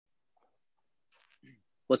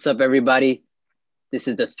What's up, everybody? This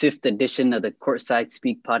is the fifth edition of the Courtside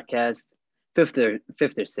Speak podcast, fifth or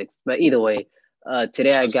sixth, but either way,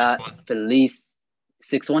 today It's I the sixth got one. Felice,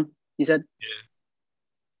 sixth one. You said,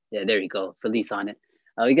 Yeah. yeah, there you go, Felice on it.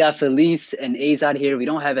 We got Felice and A's out here. We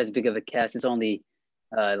don't have as big of a cast. It's only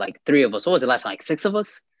like three of us. What was it last time? Like six of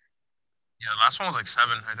us? Yeah, the last one was like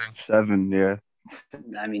seven, I think. Seven, yeah.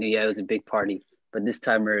 I mean, yeah, it was a big party, but this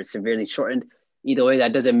time we're severely shortened. Either way,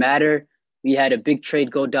 that doesn't matter. We had a big trade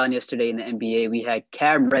go down yesterday in the NBA. We had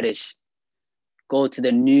Cam Reddish go to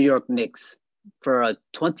the New York Knicks for a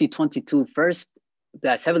 2022 first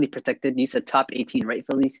that's heavily protected. You said top 18, right,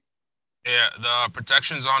 Phillies? Yeah, the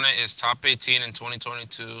protections on it is top 18 in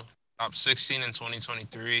 2022, top 16 in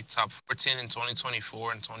 2023, top 14 in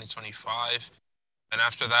 2024 and 2025. And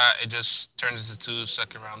after that, it just turns into two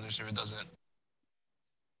second rounders if it doesn't.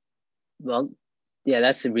 Well, yeah,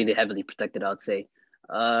 that's really heavily protected, I'd say.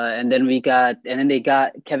 And then they got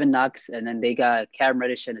Kevin Knox, and then they got Cam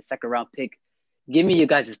Reddish and a second round pick. Give me your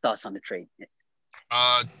guys' thoughts on the trade.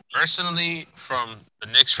 Personally, from the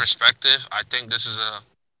Knicks' perspective, I think this is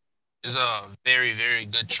a very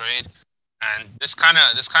good trade. And this kind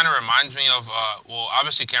of reminds me of well,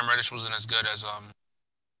 obviously Cam Reddish wasn't as good as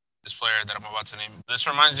this player that I'm about to name. This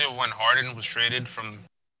reminds me of when Harden was traded from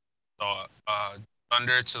the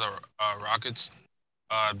Thunder to the Rockets,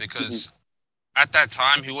 Mhm. because at that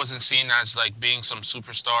time he wasn't seen as like being some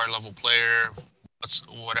superstar level player,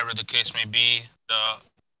 whatever the case may be.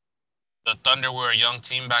 The Thunder were a young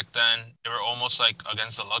team back then. They were almost like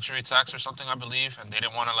against the luxury tax or something, I believe, and they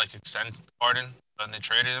didn't want to like extend Harden, and they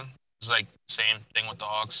traded him. It's like same thing with the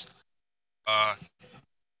Hawks. Uh,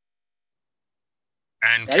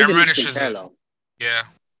 and That is Cam an Reddish interesting is a parallel. yeah.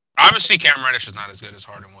 Obviously, Cam Reddish is not as good as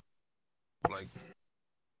Harden was. Like,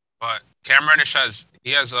 but Cam Reddish has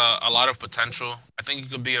a lot of potential. I think he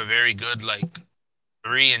could be a very good like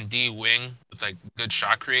 3 and D wing with like good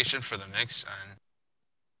shot creation for the Knicks. And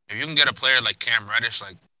if you can get a player like Cam Reddish,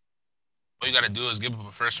 like all you got to do is give him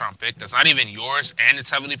a first round pick that's not even yours and it's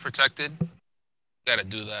heavily protected. You got to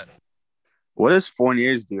do that. What is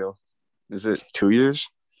Fournier's deal? Is it 2 years?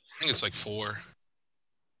 I think it's like four.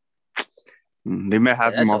 They may Yeah,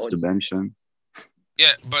 have him that's a off the bench then.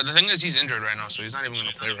 Yeah, but the thing is, he's injured right now, so he's not even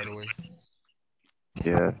gonna play right away.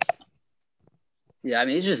 Yeah. yeah. I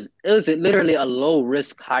mean, it was literally a low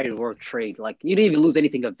risk, high reward trade. Like you didn't even lose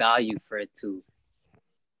anything of value for it to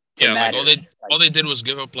Yeah, like all matter. they Like all they did was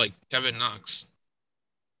give up like Kevin Knox.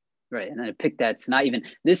 right, and then a pick that's not even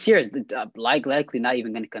this year is likely not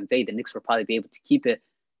even going to convey. The Knicks will probably be able to keep it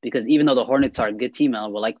because even though the Hornets are a good team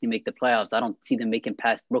and will likely make the playoffs, I don't see them making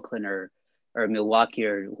past Brooklyn or Milwaukee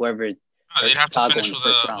or whoever No, or they'd have to Chicago in finish the with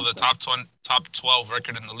first a round. with a So top 12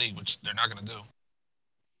 record in the league, which they're not gonna do.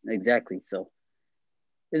 exactly. So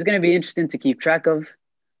it's going to be interesting to keep track of.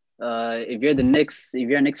 If you're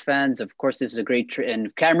Knicks fans, of course this is a great trade.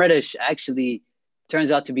 And Cam Reddish actually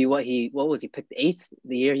turns out to be what was he picked eighth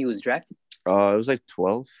the year he was drafted? It was like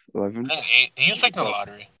 12, I 11. think he was picked in the Twelve.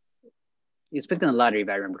 lottery. He was picked in the lottery if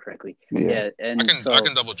I remember correctly. Yeah. Yeah, I and can I so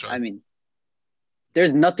can double check. I mean,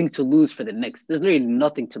 there's nothing to lose for the Knicks. There's literally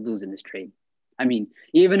nothing to lose in this trade. I mean,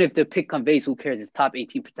 even if the pick conveys, who cares? It's top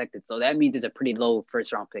 18 protected, so that means it's a pretty low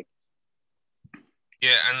first round pick.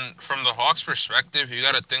 Yeah, and from the Hawks' perspective, you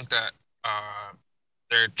got to think that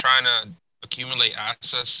they're trying to accumulate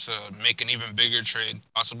assets to make an even bigger trade,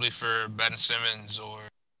 possibly for Ben Simmons or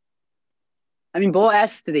I mean, what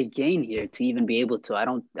assets do they gain here to even be able to? I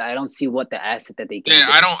don't see what the asset that they yeah. gained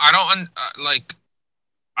I don't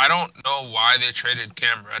I don't know why they traded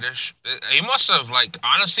Cam Reddish. He must have like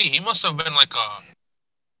honestly, he must have been like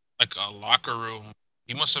a locker room.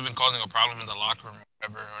 He must have been causing a problem in the locker room, or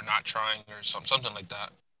whatever, or not trying, or something like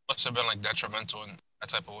that. Must have been like detrimental in that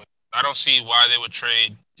type of way. I don't see why they would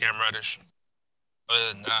trade Cam Reddish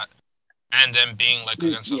other than that, and them being like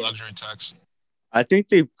against the Yeah, luxury tax. I think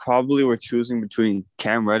they probably were choosing between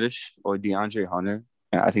Cam Reddish or DeAndre Hunter.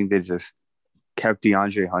 And I think they just kept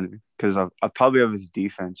DeAndre Hunter because of probably of his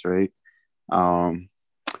defense, right? Um,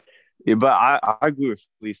 yeah, but I agree with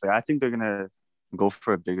Felice. Like, I think they're gonna go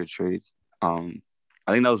for a bigger trade. Um,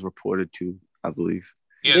 I think that was reported too, I believe.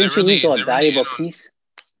 Yeah, didn't you lose though a they're really valuable piece?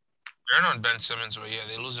 in on Ben Simmons, but yeah,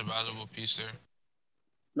 they lose a valuable piece there.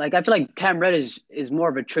 Like I feel like Cam Reddish is more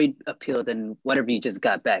of a trade appeal than whatever you just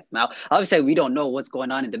got back. Now, obviously, we don't know what's going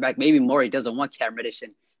on in the back. Maybe Maury doesn't want Cam Reddish,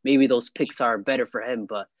 and maybe those picks are better for him.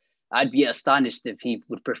 But I'd be astonished if he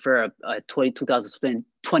would prefer a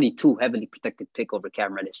 2022 heavily protected pick over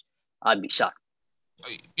Cam Reddish. I'd be shocked.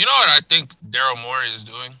 You know what I think Daryl Morey is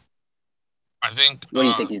doing? I think What do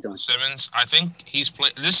you think he's doing? Simmons. I think he's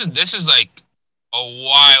play. This is like a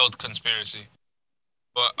wild conspiracy.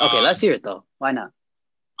 But Okay, let's hear it though. Why not?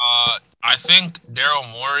 I think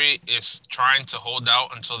Daryl Morey is trying to hold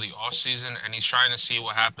out until the offseason, and he's trying to see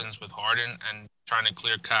what happens with Harden and trying to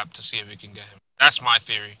clear cap to see if he can get him. That's my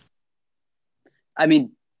theory. I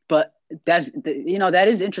mean, but that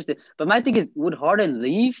is interesting. But my thing is, would Harden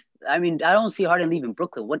leave? I mean, I don't see Harden leaving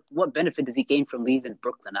Brooklyn. What benefit does he gain from leaving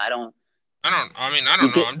Brooklyn? I don't. I You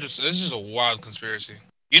don't know. get. This is just a wild conspiracy.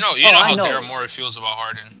 You know Oh, I how Daryl know. Morey feels about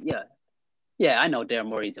Harden. Yeah, yeah, I know. Daryl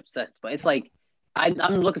Morey's obsessed, but it's like I'm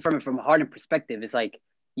looking from it from a Harden perspective. It's like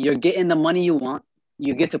you're getting the money you want.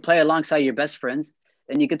 You get to play alongside your best friends,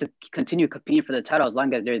 and you get to continue competing for the title as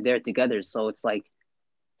long as they're there together. So it's like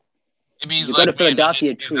Maybe he's you go to like me and he needs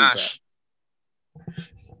Philadelphia, Steve true, but Nash.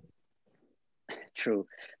 true.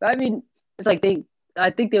 But I mean, it's like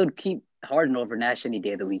I think they would keep Harden over Nash any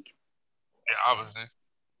day of the week. Yeah, obviously.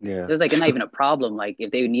 Yeah. There's like not even a problem, like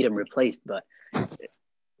if they need him replaced, but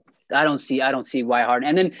I don't see why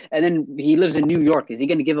Harden. And then he lives in New York. Is he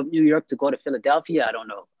going to give up New York to go to Philadelphia? I don't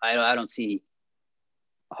know. I don't see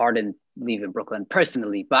Harden leaving Brooklyn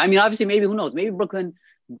personally. But I mean, obviously, maybe who knows? Maybe Brooklyn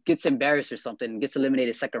gets embarrassed or something, gets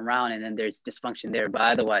eliminated second round, and then there's dysfunction there. But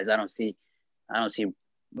otherwise, I don't see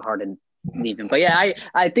Harden leaving. But yeah,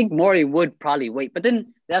 I think Morey would probably wait. But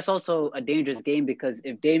then that's also a dangerous game because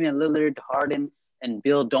if Damian Lillard, Harden, and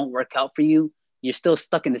Bill don't work out for you, you're still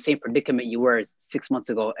stuck in the same predicament you were 6 months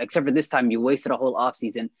ago. Except for this time, you wasted a whole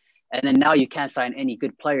offseason. And then now you can't sign any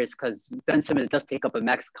good players because Ben Simmons does take up a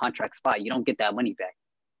max contract spot. You don't get that money back.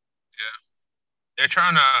 Yeah. I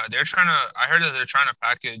heard that they're trying to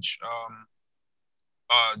package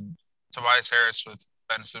uh Tobias Harris with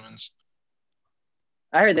Ben Simmons.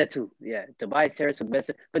 I heard that too. Yeah, Tobias Harris with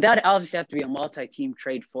best, but that obviously have to be a multi-team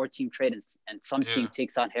trade, four-team trade, and some team Yeah.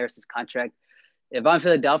 takes on Harris's contract. If I'm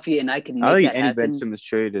Philadelphia and I can I make think that any Ben happen, Simmons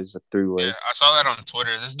trade is a three-way. Yeah, I saw that on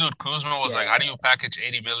Twitter. This dude Kuzma was like, "How yeah, do you package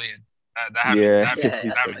 80 million?" That had me Yeah, that, yeah, he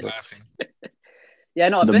that said had me that. laughing. yeah.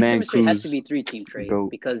 No, a The Ben man Simmons trade has to Cruz be three-team trade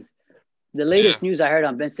goat. because the Yeah. latest news I heard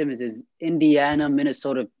on Ben Simmons is Indiana,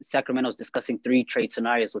 Minnesota, Sacramento's discussing three trade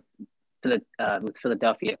scenarios with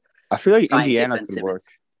Philadelphia I feel like trying to get Indiana Ben could Simmons. work.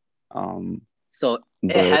 Um, So it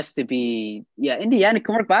but has to be Indiana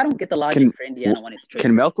can work, but I don't get the logic can for Indiana wanting to trade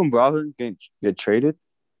can him. Malcolm Brogdon get traded?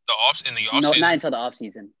 In the off No, not season. until the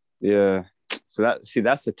offseason. Yeah. So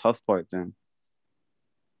that's the tough part then,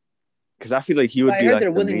 because I feel like he But would I be heard like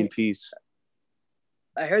they're the main willing. piece.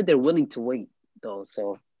 I heard they're willing to wait though.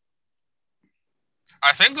 So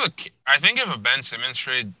I think if a Ben Simmons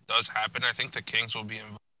trade does happen, I think the Kings will be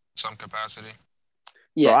involved in some capacity.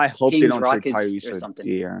 Bro, yeah, I hope they Kings, don't trade Rockets, Tyrese or or something.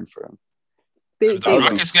 De'Aaron for him. They That would be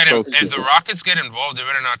won't. so If the stupid. Rockets get involved, they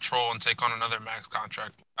better not troll and take on another max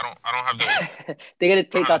contract. I don't have the They're gonna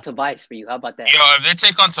take out Tobias for you. How about that? Yo, if they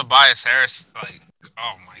take on Tobias Harris, like,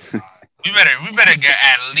 oh my god, we better get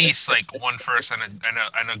at least like one first and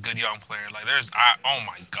a good young player. Like, oh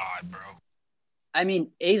my god, bro. I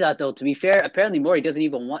mean, Azot though. To be fair, apparently Morey doesn't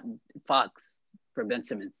even want Fox for Ben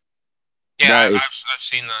Simmons. Yeah, That I've is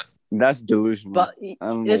seen that. that's delusional. But I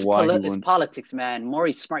don't know it's why he it's wouldn't. politics, man.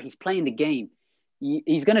 Morey's smart. He's playing the game.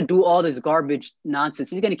 He's gonna do all this garbage nonsense.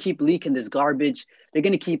 He's gonna keep leaking this garbage. They're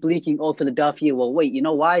gonna keep leaking. Oh, Philadelphia. Well, wait. You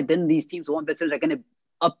know why? Then these teams who want Ben Simmons are gonna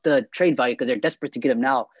up the trade value because they're desperate to get him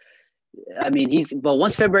now. I mean, but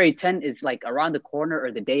once February 10 is like around the corner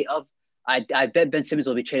or the day of, I bet Ben Simmons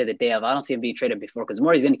will be traded the day of. I don't see him being traded before because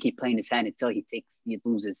Morey's going to keep playing his hand until he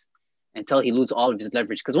loses all of his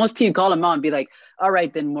leverage. Because once team call him out and be like, all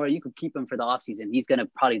right, then Morey, you could keep him for the offseason, he's going to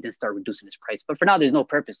probably then start reducing his price. But for now, there's no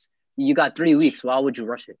purpose. You got 3 weeks. Why would you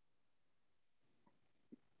rush it?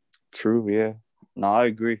 True. Yeah. No, I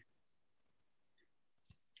agree.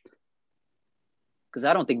 Because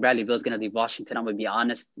I don't think Bradley Beal's going to leave Washington. I'm going to be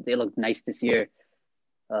honest. They look nice this year.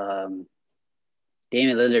 Damian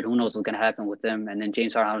Lillard, who knows what's going to happen with them. And then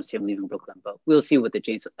James Harden, I don't see him leaving Brooklyn. But we'll see what the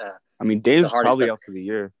James I mean, Dame's Harden probably stuff. out for the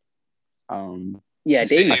year. Yeah,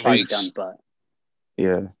 Damian's I probably think- done. But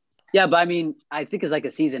Yeah. yeah, but I mean, I think it's like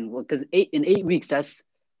a season. Because in 8 weeks,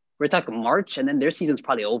 we're talking March. And then their season's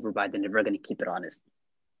probably over by then if we're going to keep it honest.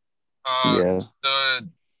 Yeah.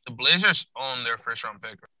 The Blazers own their first round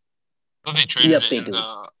pick. So they traded Yep, it they in do.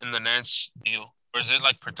 the Nance deal, or is it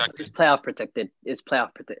like It's protected? playoff protected. It's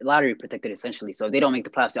playoff protected. Lottery protected, essentially. So if they don't make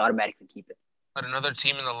the playoffs, they automatically keep it. But another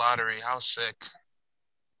team in the lottery, how sick.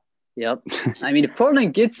 Yep. I mean, if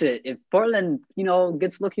Portland gets it, if Portland,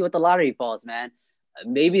 gets lucky with the lottery falls, man,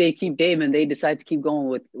 maybe they keep Dame and they decide to keep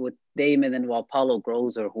going with Dame and then while Paulo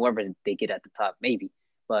grows or whoever they get at the top, maybe.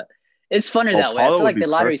 But it's funner that way. I Paulo feel like would the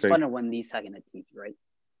be lottery's perfect. funner when these second teams, right?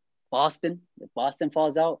 Boston, if Boston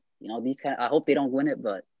falls out, these I hope they don't win it,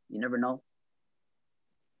 but you never know.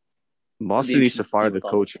 Boston needs to interesting to see fire the with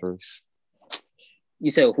all those coach things. first.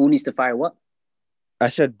 You said who needs to fire what? I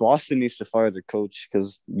said Boston needs to fire the coach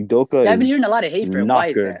because Udoka Yeah, I've been is hearing a lot of hate for him. Why not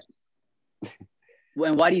is good. that?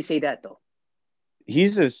 And why do you say that though?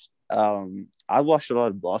 He's just I watched a lot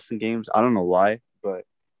of Boston games. I don't know why, but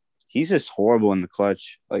he's just horrible in the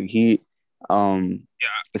clutch. Like it's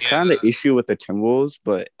kind of the issue with the Timberwolves,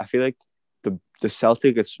 but I feel like the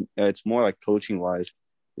Celtics it's more like coaching wise.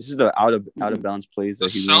 This is the out of bounds plays The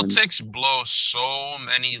that he runs. Celtics blow so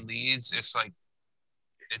many leads. It's like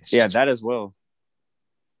that as well.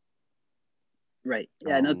 Right.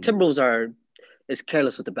 Yeah. No, Timberwolves is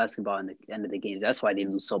careless with the basketball in the end of the games. That's why they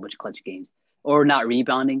lose so much clutch games or not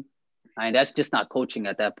rebounding. I mean, that's just not coaching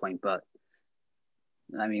at that point. But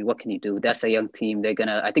I mean, what can you do? That's a young team.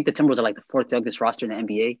 I think the Timberwolves are like the fourth youngest roster in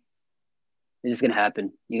the NBA. It's just gonna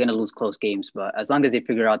happen. You're gonna lose close games, but as long as they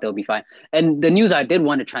figure it out, they'll be fine. And the news I did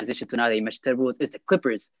want to transition to now that you mentioned Timberwolves is the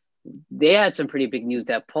Clippers. They had some pretty big news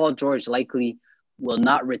that Paul George likely will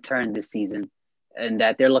not return this season, and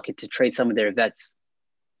that they're looking to trade some of their vets.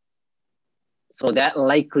 So that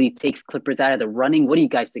likely takes Clippers out of the running. What do you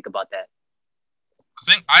guys think about that?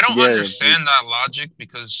 I don't understand that logic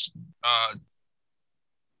because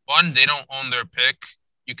one, they don't own their pick.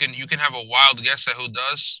 You can have a wild guess at who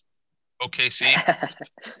does. OKC.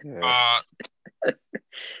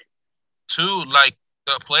 Two, like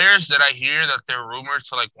the players that I hear that they're rumored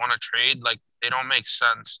to like want to trade, like they don't make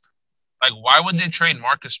sense. Like, why would they trade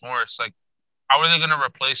Marcus Morris? Like, how are they going to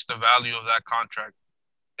replace the value of that contract?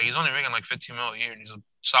 Like, he's only making like $15 million a year, and he's a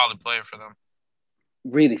solid player for them.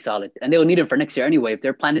 Really solid, and they'll need him for next year anyway. If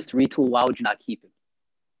their plan is to retool, why would you not keep him?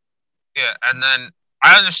 Yeah, and then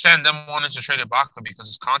I understand them wanting to trade Ibaka because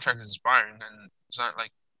his contract is expiring, and it's not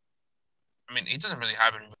like. I mean, he doesn't really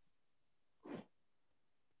have any.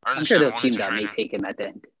 I'm sure they'll team that may take him at the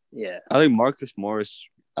end. Yeah. I think Marcus Morris,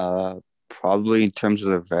 probably in terms of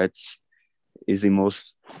the vets, is the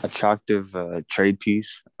most attractive trade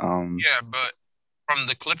piece. Yeah, but from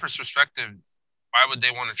the Clippers' perspective, why would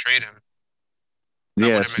they want to trade him?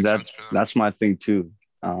 That's my thing too.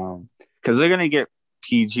 Because they're gonna get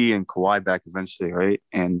PG and Kawhi back eventually, right?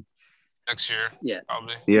 And next year, yeah,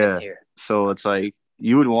 probably. Yeah. So it's like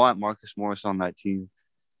you would want Marcus Morris on that team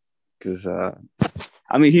because I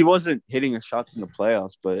mean he wasn't hitting his shots in the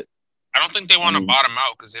playoffs, but I don't think they want to bottom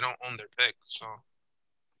out because they don't own their pick. So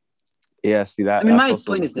yeah, see that. I mean, my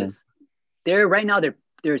point is this: they're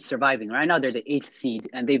surviving. Right now, they're the 8th seed,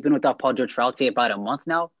 and they've been without Paul George for I'll say about a month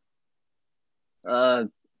now.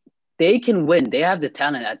 They can win. They have the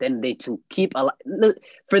talent at the end of the day to keep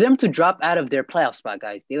for them to drop out of their playoff spot,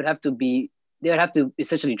 guys. They would have to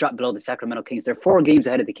essentially drop below the Sacramento Kings. They're 4 games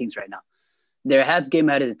ahead of the Kings right now. They're half game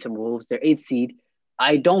ahead of the Timberwolves. They're 8th seed.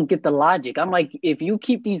 I don't get the logic. I'm like, if you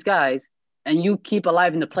keep these guys and you keep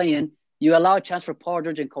alive in the play-in, you allow a chance for Paul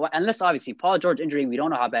George and Kawhi. Unless obviously Paul George injury, we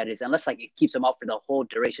don't know how bad it is. Unless like it keeps him out for the whole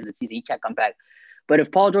duration of the season, he can't come back. But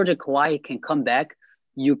if Paul George and Kawhi can come back,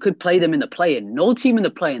 you could play them in the play-in. No team in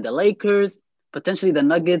the play-in. The Lakers, potentially the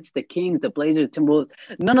Nuggets, the Kings, the Blazers, the Timberwolves.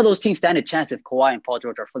 None of those teams stand a chance if Kawhi and Paul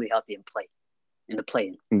George are fully healthy and play in the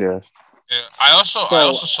play-in. Yeah. Yeah. I also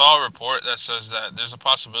saw a report that says that there's a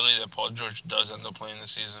possibility that Paul George does end up playing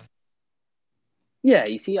this season. Yeah,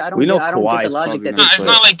 you see, I don't get the logic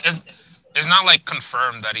that it's not like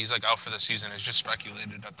confirmed that he's like out for the season. It's just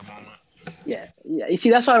speculated at the moment. Yeah. You see,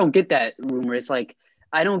 that's why I don't get that rumor. It's like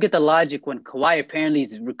I don't get the logic when Kawhi apparently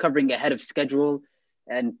is recovering ahead of schedule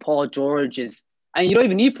and Paul George is – and you don't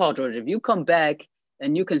even need Paul George. If you come back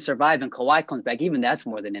and you can survive and Kawhi comes back, even that's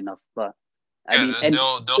more than enough. But I mean,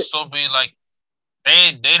 they'll still be like –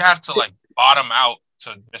 they'd have to like bottom out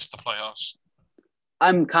to miss the playoffs.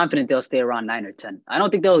 I'm confident they'll stay around 9 or 10. I don't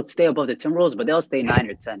think they'll stay above the Timberwolves, but they'll stay 9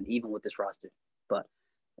 or 10 even with this roster. But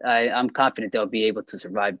I'm confident they'll be able to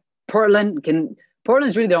survive.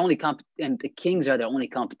 Portland's really their only and the Kings are their only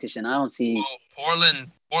competition. I don't see. Well,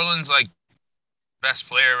 Portland's like best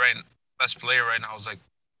player right now is like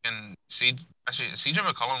CJ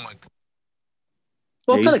McCollum like.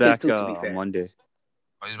 Well, he's Pelicans back too, to be fair. on Monday.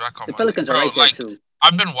 Oh, he's back on the Monday. Pelicans are right there too.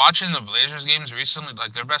 I've been watching the Blazers games recently.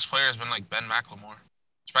 Like their best player has been like Ben McLemore.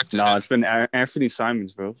 It's been Anthony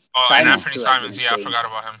Simons, bro. Oh, and Anthony Simons. Yeah, I forgot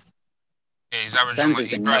about him. Yeah, he's averaging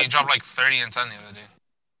he dropped like 30 and 10 the other day.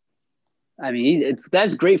 I mean,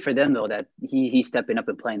 that's great for them though that he's stepping up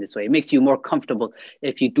and playing this way. It makes you more comfortable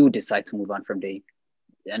if you do decide to move on from Dame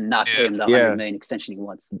and not pay him the $100 million extension he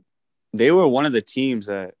wants. They were one of the teams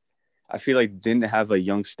that I feel like didn't have a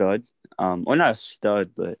young stud, or not a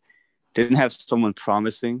stud, but didn't have someone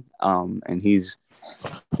promising. And I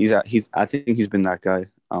think he's been that guy.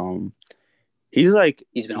 He's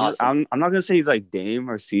been awesome. I'm not gonna say he's like Dame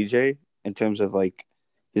or CJ, in terms of like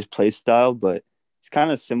his play style, but it's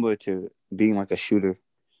kind of similar to being like a shooter.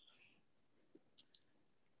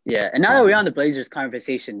 Yeah, and now that we're on the Blazers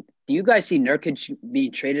conversation, do you guys see Nurkic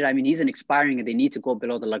being traded? I mean, he's an expiring, and they need to go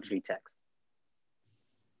below the luxury tax.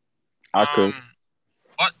 I could.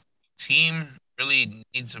 What team really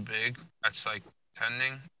needs a big that's like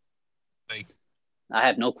tending? Like, I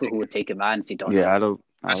have no clue who would take him. I honestly don't know. Yeah, I don't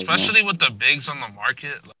know. especially with the bigs on the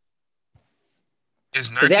market, like, is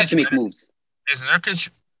Because they have to Nurkic make better, moves. is Nurkic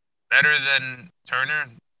better than Turner?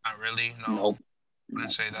 Not really. No, Nope. I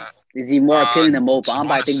wouldn't say that. Is he more appealing than Mo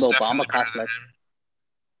Bamba? I Sabonis think is Mo definitely Bamba better costs than less.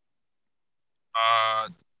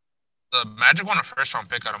 him. The Magic won a first round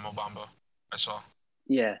pick out of Mo Bamba. I saw.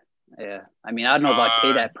 Yeah. I mean, I don't know about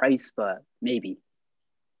pay that price, but maybe.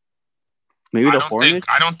 Maybe the Hornets.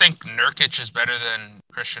 I don't think Nurkic is better than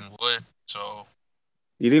Christian Wood. So.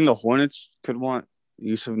 You think the Hornets could want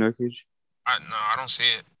Yusuf Nurkic? No, I don't see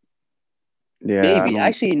it. Yeah, maybe.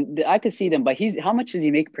 Actually, I could see them, but how much does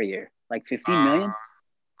he make per year? Like 15 million?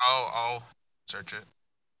 I'll search it.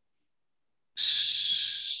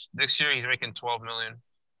 Next year he's making 12 million.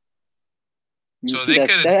 So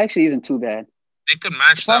that actually isn't too bad. They could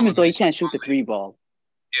match the problem is though he can't shoot the 3 ball.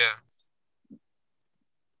 Yeah.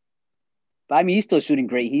 But I mean, he's still shooting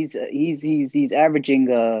great. He's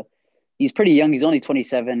averaging. He's pretty young. He's only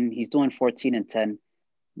 27. He's doing 14 and 10.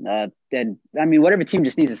 Then I mean, whatever team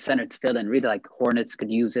just needs a center to fill in. Really, like Hornets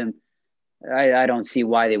could use him. I don't see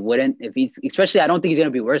why they wouldn't. If he's especially, I don't think he's gonna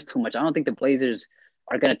be worth too much. I don't think the Blazers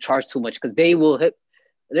are gonna charge too much because they will hit.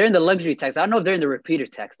 They're in the luxury tax. I don't know if they're in the repeater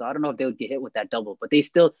tax though. I don't know if they would get hit with that double, but they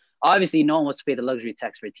still obviously no one wants to pay the luxury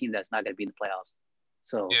tax for a team that's not gonna be in the playoffs.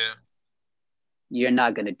 So yeah. You're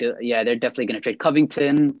not gonna do. Yeah, they're definitely gonna trade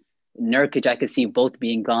Covington, Nurkic. I could see both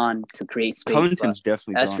being gone to create space. Covington's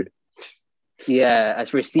definitely gone. As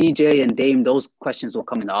for CJ and Dame, those questions will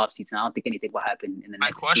come in the offseason. I don't think anything will happen in the next.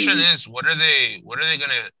 My question is, what are they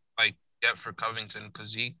gonna like get for Covington?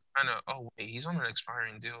 Because he kind of he's on an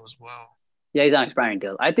expiring deal as well. Yeah, he's on an expiring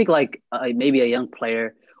deal. I think like maybe a young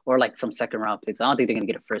player or like some second round picks. I don't think they're gonna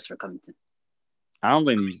get a first for Covington. I don't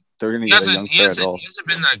think they're gonna get a young player at all. He hasn't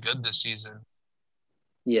been that good this season.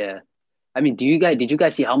 Yeah, I mean, did you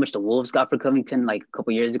guys see how much the Wolves got for Covington like a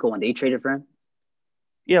couple years ago when they traded for him?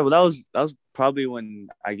 Yeah, well, that was probably when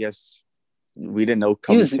I guess we didn't know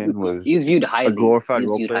Covington was viewed highly. A glorified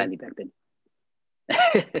role player. Highly back then.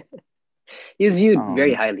 He was viewed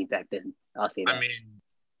very highly back then. I'll say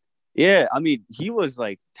that. I mean, he was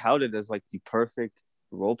like touted as like the perfect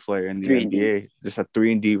role player in the NBA, just a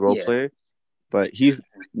 3-and-D role player. But he's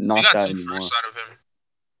not that anymore. First out of him.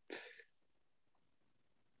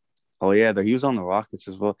 Oh yeah, he was on the Rockets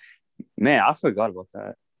as well. Man, I forgot about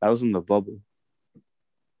that. That was in the bubble.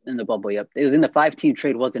 In the bubble, yep. It was in the 5-team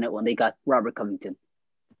trade, wasn't it, when they got Robert Covington?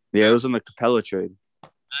 Yeah, it was in the Capella trade.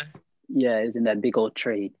 Yeah, it was in that big old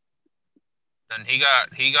trade. And he got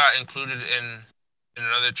included in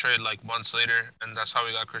another trade like months later, and that's how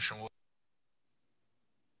we got Christian Wood.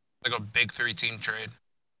 Like a big 3-team trade.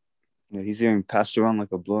 Yeah, he's getting passed around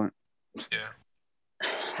like a blunt. Yeah.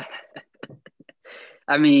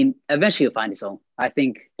 I mean, eventually he'll find his own. I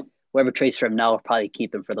think whoever trades for him now will probably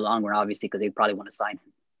keep him for the long run, obviously, because they probably want to sign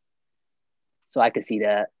him. So I could see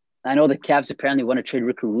that. I know the Cavs apparently want to trade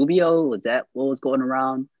Ricky Rubio. Was that what was going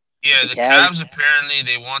around? Yeah, the Cavs apparently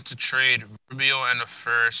they want to trade Rubio and a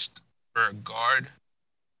first for a guard.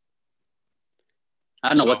 I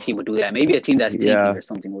don't know what team would do that. Maybe a team that's tanking or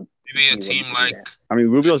something would. Maybe a team like. I mean,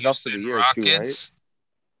 Rubio's up for the year Rockets. too, right?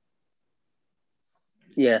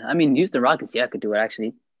 Yeah, I mean, Houston Rockets, could do it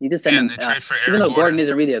actually. You could send him. Trade for even though Gordon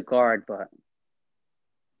isn't really a guard, but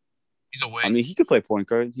he's a wing. I mean, he could play point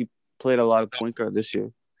guard. He played a lot of point guard this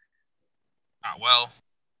year. Not well.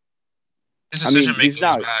 His decision making he's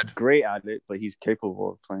not was bad. Great at it, but he's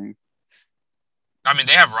capable of playing. I mean,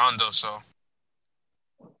 they have Rondo, so.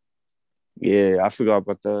 Yeah, I forgot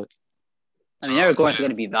about that. I mean, Eric Gordon's going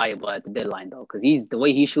to be valuable at the deadline, though, because the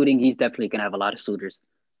way he's shooting, he's definitely going to have a lot of suitors.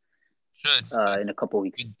 In a couple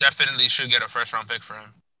weeks. You definitely should get a first-round pick for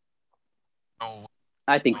him. Oh.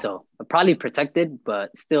 I think so. Probably protected,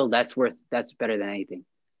 but still, that's better than anything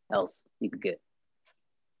else you could get.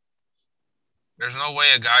 There's no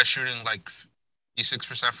way a guy shooting like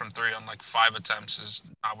 56% from 3 on like 5 attempts is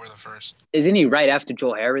not worth a first. Isn't he right after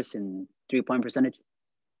Joe Harris in 3-point percentage?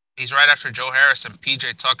 He's right after Joe Harris and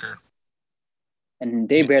PJ Tucker. And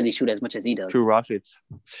they barely shoot as much as he does. Two Rockets.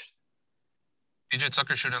 PJ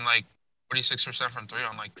Tucker shooting like 46% from 3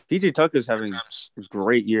 on like. PJ Tucker's having a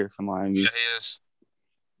great year for Miami. Yeah, he is.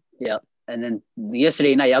 Yeah, and then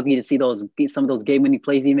yesterday night, y'all get to see some of those game-winning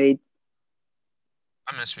plays he made.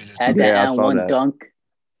 I miss PJ Tucker. Had that and one dunk.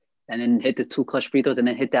 and then hit the 2 clutch free throws, and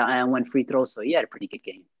then hit that and 1 free throw. So he had a pretty good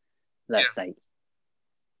game last night.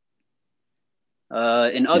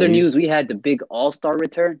 In other news, we had the big All-Star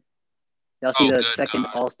return. Y'all see the second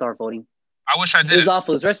All-Star voting? I wish I did. It was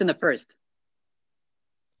awful. It was worse than the first.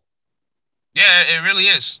 Yeah, it really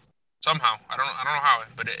is. Somehow, I don't know how,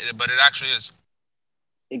 but it actually is.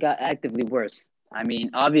 It got actively worse. I mean,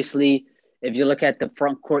 obviously, if you look at the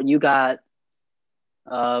front court, you got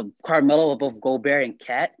Carmelo above Gobert and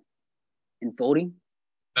Cat in voting.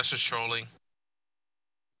 That's just trolling.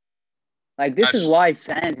 Like, this is why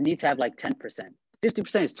fans need to have like 10%.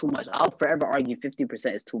 50% is too much. I'll forever argue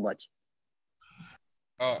 50% is too much.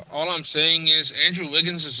 All I'm saying is Andrew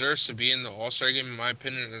Wiggins deserves to be in the All-Star game, in my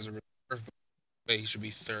opinion, as a reserve, but he should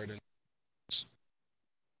be third.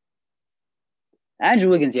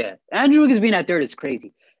 Andrew Wiggins, yeah. Andrew Wiggins being at third is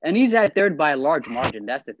crazy. And he's at third by a large margin.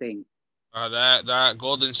 That's the thing. That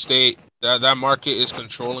Golden State, that market is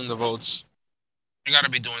controlling the votes. You got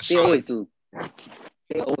to be doing something.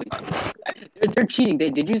 They always do. They're cheating.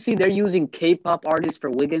 Did you see they're using K-pop artists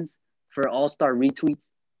for Wiggins for All-Star retweets?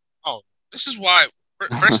 Oh, this is why.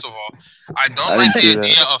 First of all, I don't like the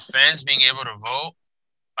idea of fans being able to vote,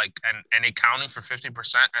 like and it counting for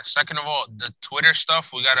 50%. And second of all, the Twitter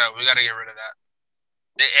stuff, we gotta get rid of that.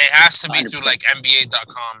 It has to be 100%. Through like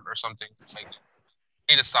NBA.com or something. It's like,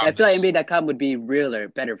 we need to stop. I feel like NBA.com would be realer,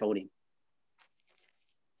 better voting.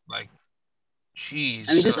 Like, jeez.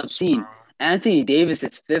 I mean, just obscene. Bro. Anthony Davis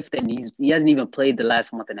is fifth, and he hasn't even played the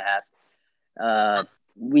last month and a half.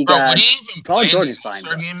 We got would he even Paul play George in is fine.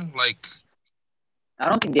 Game? Like, I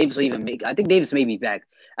don't think Davis will even make. I think Davis may be back.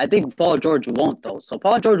 I think Paul George won't though. So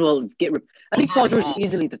Paul George will get. I think Paul George is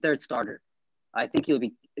easily the third starter. I think he'll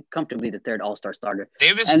be comfortably the third All-Star starter.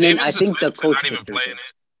 Davis and then Davis I think the coach not even playing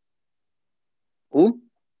it. Who?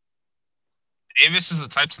 Davis is the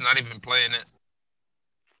type to not even playing it.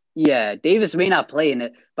 Yeah, Davis may not play in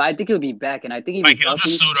it, but I think he'll be back, and I think he'll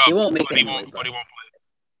just suit up. He won't make it. He won't play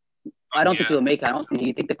it. I don't think he'll make it. Do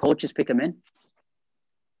you think the coaches pick him in?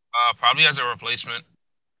 Probably as a replacement.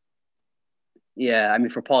 Yeah, I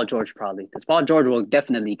mean for Paul George probably, because Paul George will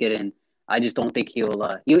definitely get in. I just don't think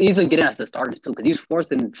he'll easily get in as the starter too, because he's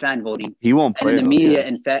fourth in fan voting. He won't play. And then the media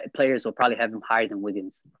and players will probably have him higher than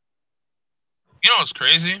Wiggins. You know what's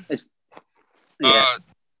crazy?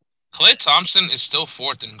 Klay Thompson is still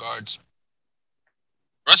fourth in guards.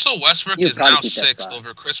 Russell Westbrook is now sixth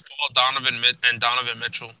over Chris Paul, Donovan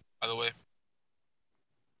Mitchell, by the way.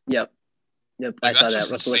 Yep. Like, I saw that.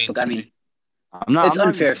 Russell Westbrook. I mean, it's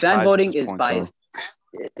unfair. Fan voting is biased.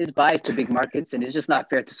 It's biased to big markets, and it's just not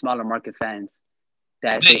fair to smaller market fans.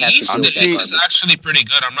 The East is actually pretty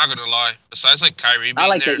good. I'm not gonna lie. Besides like Kyrie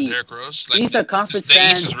being there, Derrick Rose, like Eastern Conference the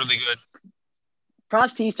fans, East is really good.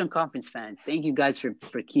 Props to Eastern Conference fans. Thank you guys for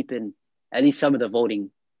keeping at least some of the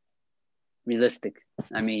voting realistic.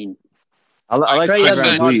 I mean, I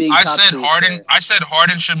said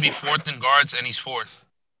Harden should be fourth in guards, and he's fourth.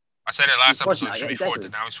 I said it last episode. He should be fourth,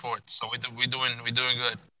 and now he's fourth. So we're doing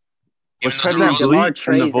good. Was Fred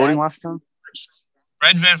VanVleet in the voting last time?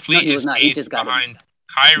 Fred VanVleet is eighth behind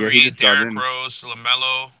Kyrie, Derrick Rose,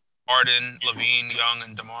 LaMelo, Harden, LaVine, Young,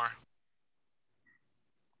 and DeMar.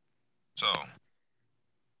 So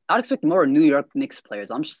I'd expect more New York Knicks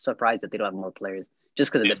players. I'm just surprised that they don't have more players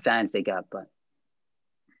just because of the fans they got. But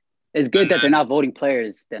it's good that they're not voting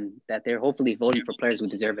players, then that they're hopefully voting for players who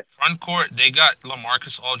deserve it. Front court, they got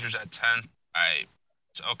LaMarcus Aldridge at 10.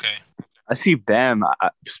 Okay. I see Bam.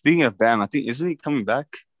 Speaking of Bam, I think isn't he coming back?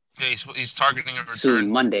 Yeah, he's targeting a return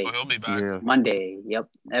soon, Monday. So he'll be back. Yeah. Monday. Yep.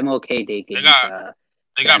 MLK Day game.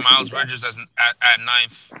 They got Miles Bridges at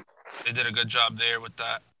ninth. They did a good job there with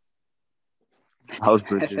that. Miles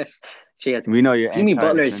Bridges. We know you're. You mean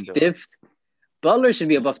Butler is fifth? Butler should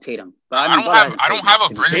be above Tatum. But I don't have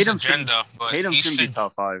a Bridges agenda, but Tatum should be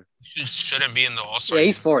top 5. He shouldn't be in the All-Star. Yeah,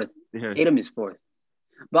 he's fourth. Yeah. Tatum is fourth.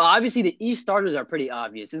 But obviously, the East starters are pretty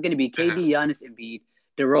obvious. It's going to be KD, Giannis, Embiid,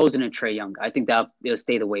 DeRozan, and Trae Young. I think that it'll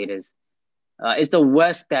stay the way it is. It's the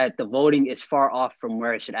West that the voting is far off from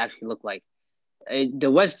where it should actually look like.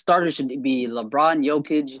 The West starters should be LeBron,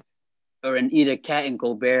 Jokic, or either Cat and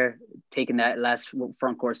Gobert taking that last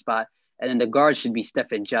front court spot. And then the guards should be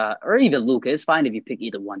Steph and Ja, or even Luka. It's fine if you pick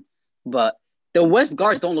either one. But the West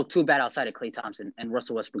guards don't look too bad outside of Klay Thompson and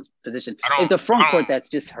Russell Westbrook's position. It's the front court that's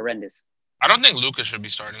just horrendous. I don't think Luka should be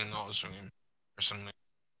starting in the All-Star game, personally.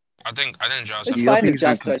 I think Josh. It's fine if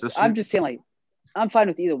Josh starts. I'm just saying, I'm fine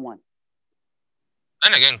with either one.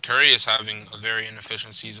 And again, Curry is having a very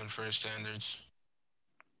inefficient season for his standards.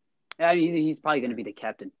 Yeah, I mean, he's probably going to be the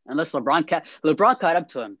captain. Unless LeBron caught up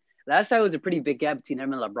to him. Last time it was a pretty big gap between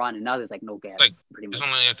him and LeBron, and now there's no gap. There's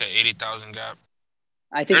only an 80,000 gap.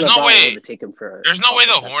 I think There's no LeBron will way. overtake him for There's no way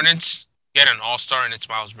the all-time. Hornets get an All-Star and it's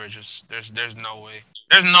Miles Bridges. There's no way.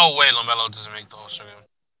 There's no way LaMelo doesn't make the All-Star game.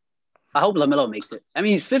 I hope LaMelo makes it. I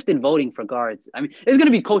mean, he's fifth in voting for guards. I mean, it's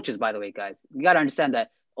gonna be coaches, by the way, guys. You gotta understand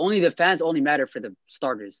that only the fans only matter for the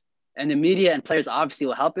starters, and the media and players obviously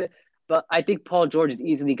will help it. But I think Paul George is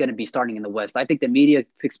easily gonna be starting in the West. I think the media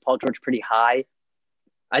picks Paul George pretty high.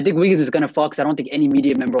 I think Wiggins is gonna fall because I don't think any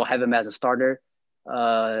media member will have him as a starter.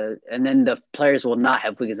 And then the players will not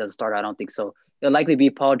have Wiggins as a starter. I don't think so. It'll likely be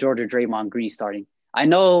Paul George or Draymond Green starting. I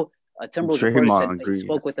know Timberwolves reporter said Draymond that Green.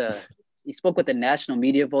 he spoke with a national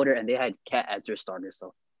media voter and they had Cat as their starter.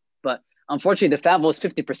 So, but unfortunately, the fan vote is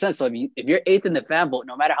 50%. So if you're eighth in the fan vote,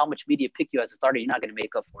 no matter how much media pick you as a starter, you're not going to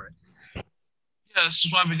make up for it. Yeah, this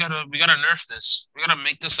is why we gotta nerf this. We gotta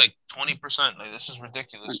make this like 20%. Like this is I'm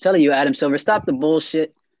ridiculous. telling you, Adam Silver, stop the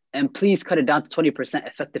bullshit and please cut it down to 20%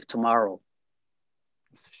 effective tomorrow.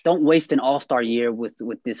 Don't waste an all-star year with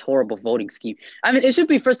this horrible voting scheme. I mean, it should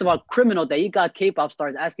be, first of all, criminal that you got K-pop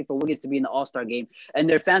stars asking for Wiggins to be in the all-star game and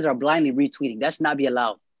their fans are blindly retweeting. That should not be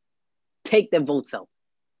allowed. Take their votes out.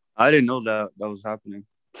 I didn't know that was happening.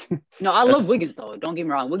 No, I love Wiggins, though. Don't get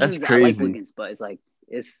me wrong. Wiggins, that's I like crazy. Wiggins, but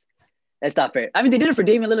that's not fair. I mean, they did it for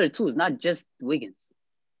Damian Lillard, too. It's not just Wiggins.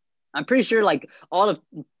 I'm pretty sure, like, all of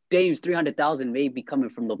Dame's 300,000 may be coming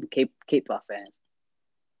from the K-pop fans.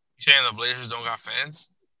 You saying the Blazers don't got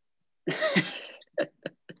fans?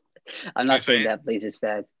 I'm not saying that Blazers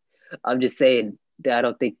fans. I'm just saying that I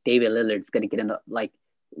don't think Damian Lillard's going to get in the, like,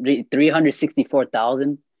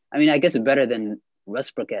 364,000. I mean, I guess it's better than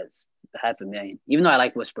Westbrook at 500,000. Even though I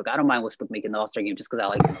like Westbrook, I don't mind Westbrook making the All-Star game just because I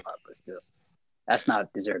like him a lot, but still, that's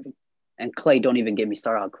not deserving. And Clay, don't even get me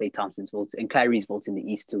started on Clay Thompson's votes and Kyrie's votes in the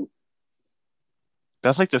East too.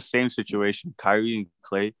 That's like the same situation. Kyrie and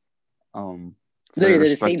Clay. Literally, they're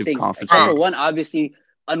the same thing. Except for one, obviously,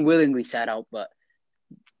 unwillingly sat out, but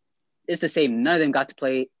it's the same. None of them got to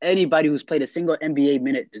play. Anybody who's played a single NBA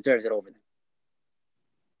minute deserves it over them.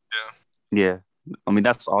 Yeah. I mean,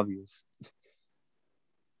 that's obvious.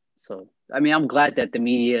 So, I mean, I'm glad that the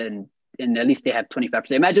media and at least they have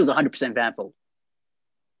 25%. Imagine it was 100% fan vote.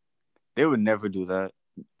 They would never do that.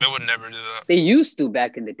 They would never do that. They used to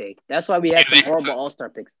back in the day. That's why we had some horrible all-star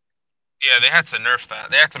picks. Yeah, they had to nerf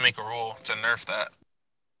that. They had to make a rule to nerf that.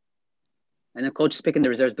 And the coach is picking the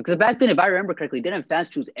reserves. Because back then, if I remember correctly, didn't fans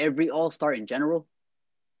choose every all-star in general?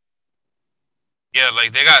 Yeah,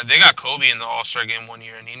 like they got Kobe in the All-Star game one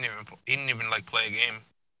year, and he didn't even like play a game.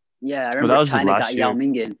 Yeah, I remember China got Yao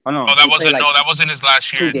Ming in. Oh no, that wasn't his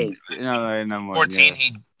last year. 2 games. No more. 14, yeah.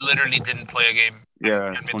 he literally didn't play a game. Yeah,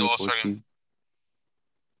 and made the All-Star game.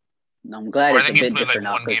 No, I'm glad it's a bit different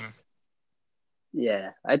now. Yeah,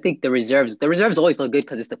 I think the reserves always look good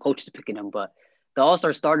because it's the coaches picking them. But the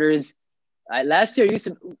All-Star starters, last year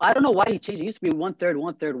I don't know why he changed. It used to be 1/3,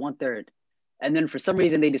 1/3, 1/3. And then for some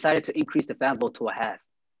reason, they decided to increase the fan vote to a half.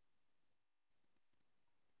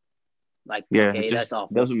 Like, yeah, okay, that's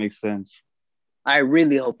awful. Doesn't make sense. I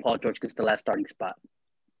really hope Paul George gets the last starting spot.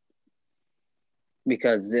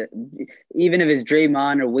 Because even if it's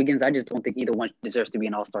Draymond or Wiggins, I just don't think either one deserves to be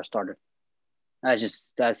an all-star starter.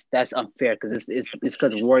 That's unfair because it's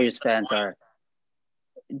because Warriors fans are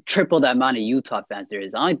triple the amount of Utah fans there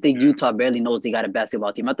is. I don't think Utah barely knows they got a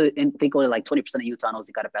basketball team. I think only like 20% of Utah knows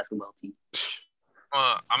they got a basketball team.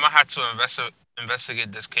 I'm gonna have to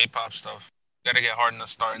investigate this K-pop stuff. Gotta get Harden to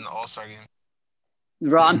start in the All-Star game.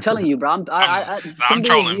 Bro, I'm telling you, bro. I'm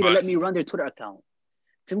trolling, need to let me run their Twitter account.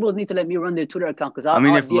 Timberwolves need to let me run their Twitter account because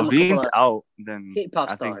if LaVine's out, then K-pop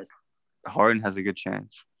I think stars. Harden has a good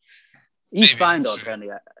chance. He's fine though, apparently.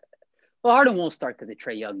 Well, Harden won't start because it's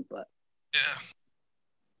Trae Young, but yeah,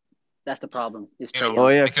 that's the problem. It's Trae Young. Oh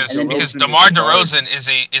yeah, because DeMar DeRozan is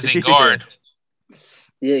a guard.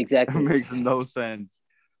 Yeah, exactly. That makes no sense.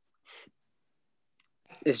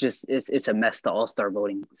 It's just it's a mess, the all-star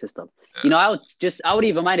voting system. Yeah. I would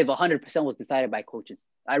even mind if 100% was decided by coaches.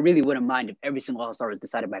 I really wouldn't mind if every single all-star was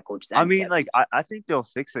decided by coaches. I mean, I think they'll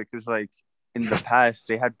fix it because like in the past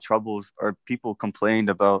they had troubles or people complained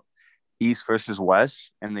about East versus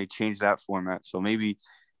West and they changed that format. So maybe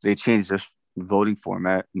they change this voting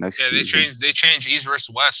format next year. Yeah, they changed East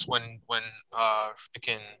versus West when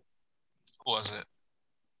freaking who was it?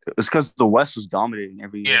 It's because the West was dominating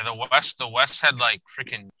every year. Yeah, the West had like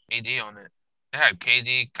freaking KD on it. They had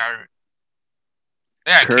KD, Kyrie.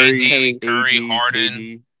 They had Curry, Harden.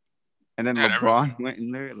 KD, and then LeBron went in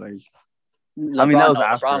there. Like, LeBron, that was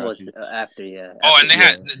after. LeBron was after, yeah. Oh, and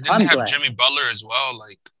didn't they have Jimmy Butler as well?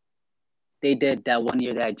 Like, they did that 1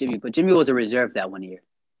 year. They had Jimmy, but Jimmy was a reserve that 1 year.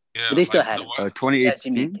 Yeah, but they still had him.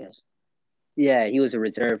 2018. Yeah, he was a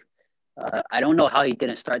reserve. I don't know how he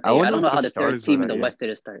didn't start. I I wonder don't if know the how the third starters were team in that. the Yeah. West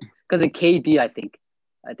didn't start. Because of KD, I think.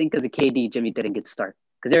 I think because of KD, Jimmy didn't get to start.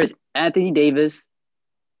 Because there's Anthony Davis,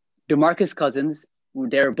 DeMarcus Cousins.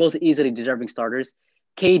 They're both easily deserving starters.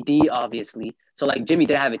 KD, obviously. So, like, Jimmy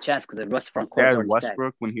didn't have a chance because the rest front They court is had already stacked.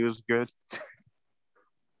 Westbrook when he was good.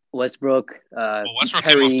 Westbrook, Well, Westbrook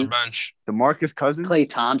came off the Perry, bench. DeMarcus Cousins. Clay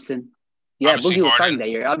Thompson. Yeah, Obviously, Boogie was Harden. starting that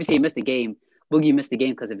year. Obviously, he missed the game. Boogie missed the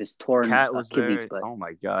game because of his torn Cat was kidneys. there. But Oh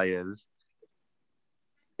my god, yeah.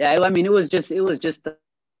 yeah, I mean, it was just.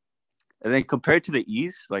 And then compared to the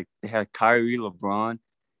East, like they had Kyrie, LeBron,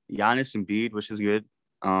 Giannis, and Embiid, which is good.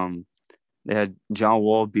 They had John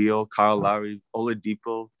Wall, Beal, Kyle Lowry,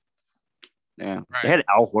 Oladipo. Yeah, Right. they had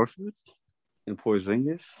Al Horford and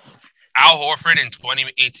Porzingis. Al Horford in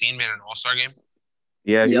 2018 made an All-Star game.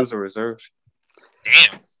 Yeah, he Yep. was a reserve.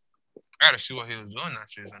 Damn. I gotta see what he was doing that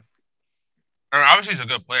season. I mean, obviously, he's a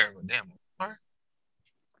good player, but damn.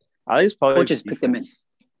 I just probably Coaches picked him in. defense.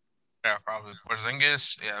 Yeah, probably.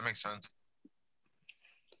 Porzingis, yeah, that makes sense.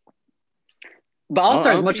 But All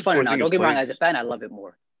Star I is don't much think funner now. Porzingis Don't get me wrong. played. As a fan, I love it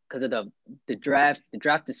more because of the draft. The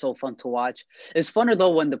draft is so fun to watch. It's funner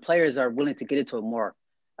though when the players are willing to get into it more.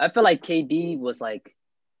 I feel like KD was like,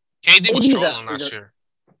 KD was KD trolling last year.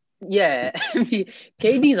 yeah. I mean,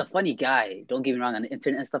 KD's a funny guy. Don't get me wrong on the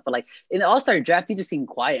internet and stuff. But like in the All Star draft, he just seemed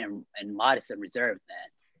quiet and modest and reserved, man.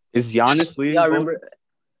 Is Giannis leading? Y'all vote? remember?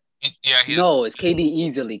 Yeah, he is. No, it's KD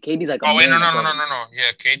easily. KD's like a Oh wait, no. million above him.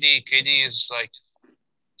 Yeah, KD is like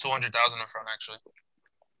 200,000 in front actually.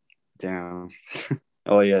 Damn.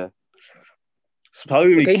 Oh yeah. It's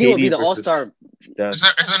probably gonna be KD will be the versus All Star. Steph.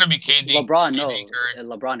 It's gonna be KD. LeBron, KD, no, Curry.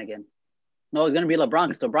 LeBron again. No, it's gonna be LeBron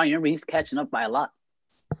because LeBron, remember, he's catching up by a lot.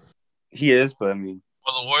 He is, but I mean,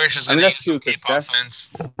 Well, the Warriors just I mean gonna that's true. use 'Cause K-pop Steph,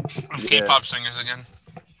 fans, Yeah. K-pop singers again.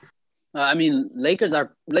 I mean, Lakers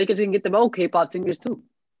can get them old K-pop singers too.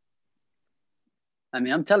 I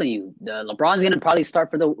mean, I'm telling you, LeBron's gonna probably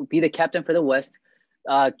be the captain for the West.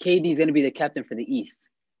 KD's gonna be the captain for the East.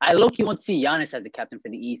 I low-key want to see Giannis as the captain for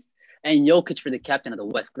the East and Jokic for the captain of the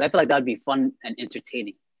West because I feel like that'd be fun and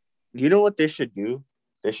entertaining. you know what they should do?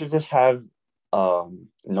 They should just have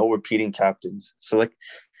no repeating captains. So like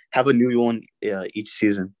have a new one each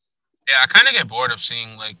season. Yeah, I kind of get bored of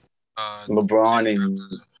seeing like LeBron and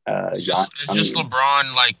it's just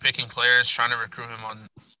LeBron like picking players, trying to recruit him on,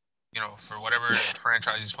 for whatever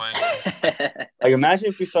franchise he's playing. Like imagine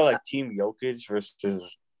if we saw like Team Jokic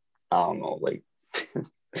versus I don't know, like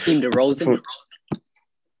Team DeRozan.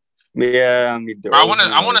 Yeah, I mean,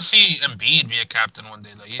 I want to see Embiid be a captain one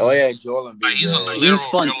day. Like Joel Embiid. Like, he's a yeah. literal He's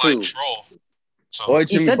fun too. real-life troll. So He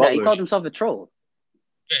Jimmy said Butler. that. He called himself a troll.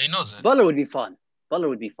 yeah, he knows it. Butler would be fun.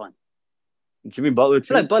 Jimmy Butler I too.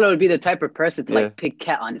 feel like Butler would be the type of person to Yeah. like pick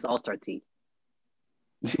Cat on his All-Star team.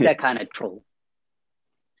 That kind of troll.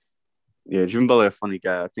 Yeah, Jimmy Butler, a funny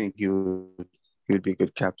guy. I think he would be a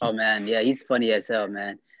good captain. Oh man, yeah, he's funny as hell,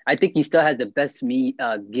 man. I think he still has the best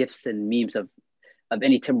gifs and memes of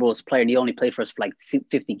any Timberwolves player, and he only played for us for like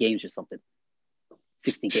 50 games or something,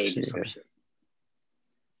 60 games or some shit.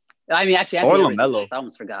 I mean, actually, Or Anthony Edwards, LaMelo. I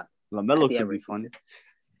almost forgot. LaMelo Anthony could be Edwards. funny.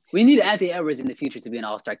 We need Anthony Edwards in the future to be an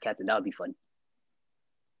All-Star captain. That would be fun.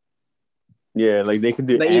 Yeah, like they could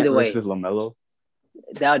do But Ant either way- versus LaMelo.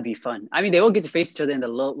 That would be fun. I mean, they will get to face each other in the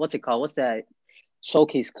what's it called? What's that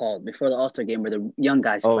showcase called before the All-Star game where the young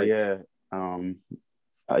guys Oh play? yeah,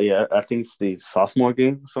 yeah. I think it's the sophomore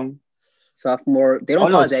game or something. Sophomore. They don't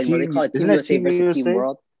no, call it it's that anymore. They Team- call it Team isn't that USA Team versus USA? Team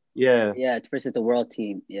World. Yeah, Yeah, it's versus the World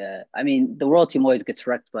Team. Yeah, I mean, the World Team always gets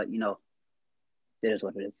wrecked, but it is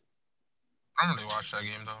what it is. I don't really watch that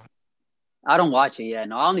game though. I don't watch it. Yeah,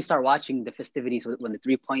 no, I only start watching the festivities when the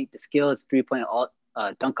 3-point, the skills, 3-point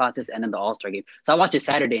dunk contest, and then the All-Star game. So I watch it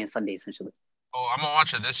Saturday and Sunday essentially. Oh, I'm gonna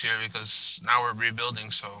watch it this year because now we're rebuilding,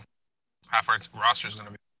 so half our roster is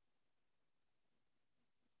gonna be.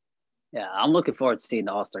 Yeah, I'm looking forward to seeing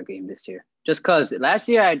the All-Star game this year. Just because last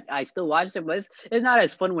year I still watched it, but it's not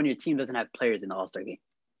as fun when your team doesn't have players in the All-Star game.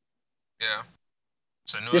 Yeah.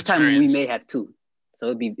 It's a new This time experience. we may have two,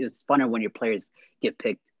 so it's funner when your players get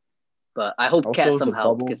picked. But I hope also Cat it's a somehow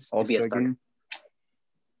bubble gets to be a All-Star starter. game.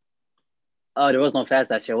 Oh, there was no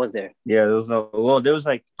fast last year, was there? Yeah, there was like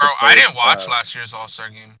Bro, the I didn't players, watch last year's All-Star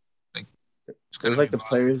game. Like, it's It was gonna like be the wild.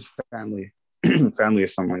 players' family, family or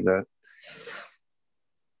something like that.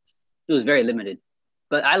 It was very limited.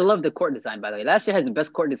 But I love the court design, by the way. Last year has the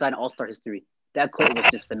best court design in All-Star history. That court was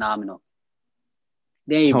just phenomenal.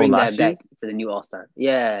 Then you bring that last back year's? for the new All-Star.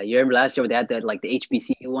 Yeah, you remember last year they had that like the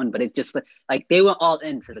HBCU one, but it just like they went all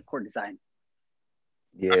in for the court design.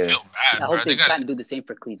 I Yeah, feel bad, I bro. hope They they got can do the same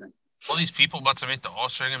for Cleveland. all these people about to make the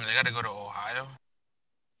All-Star game. And they got to go to Ohio.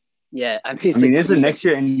 Yeah, I mean, I it's mean, like, is it next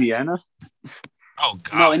year Indiana? Oh no,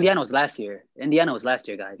 God. Indiana was last year. Indiana was last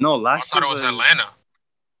year, guys. No, I last thought year it was Atlanta.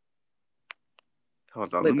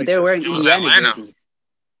 Hold on, Wait, let but me they were search wearing It this was up. Indiana Atlanta. jerseys.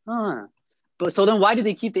 Huh. But so then why did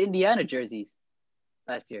they keep the Indiana jerseys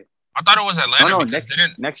last year? I thought it was Atlanta No, because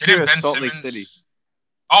next year didn't is Ben Salt Lake City. Simmons?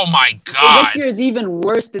 Oh my So next God. year is even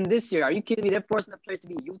worse than this year. Are you kidding me? They're forcing the players to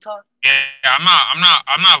be Utah. Yeah, I'm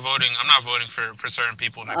not voting. I'm not voting for certain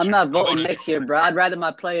people next I'm year. not I'm voting voting next for. year, bro. I'd rather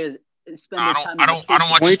my players spend their time in I don't vacation.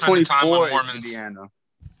 want you spending time with 2024 is Mormons. Indiana.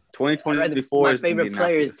 I'd rather 2024 my is favorite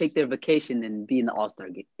players Indianapolis. take their vacation than be in the All-Star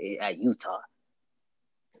game at Utah.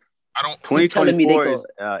 I don't. You telling me they 2024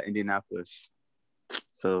 go? is Indianapolis.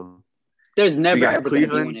 So There's we never got ever going to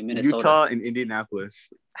be one Cleveland, in Minnesota. Utah, and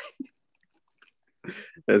Indianapolis.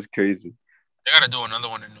 That's crazy. They gotta do another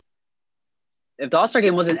one in. If the All-Star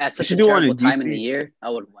game wasn't at such a should do one terrible in time in the DC. year,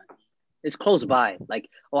 I would win. It's close by. Like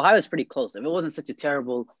Ohio's pretty close. If it wasn't such a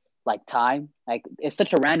terrible like time, like it's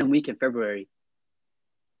such a random week in February.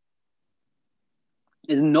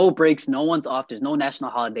 There's no breaks, no one's off. There's no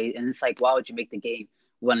national holiday, and it's like, why would you make the game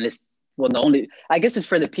when this? Well, the only I guess it's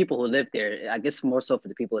for the people who live there. I guess more so for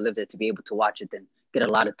the people who live there to be able to watch it than get a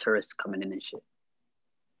lot of tourists coming in and shit.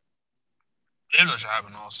 Cleveland should have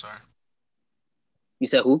an All Star. You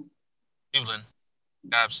said who? Cleveland,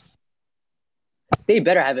 Cavs. They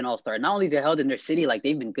better have an All-Star. Not only is it held in their city, like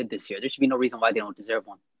they've been good this year. There should be no reason why they don't deserve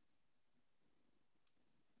one.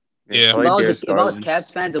 Yeah. If I was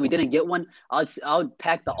Cavs fans and we didn't get one, I would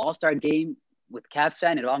pack the All-Star game with Cavs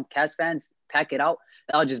fans. And if I'm Cavs fans, pack it out.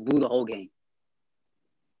 I'll just boo the whole game.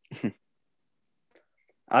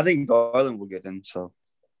 I think Garland will get in. So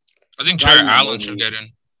I think Jared Allen should get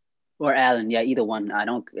in. Or Allen, yeah, either one. I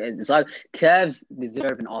don't. It's like Cavs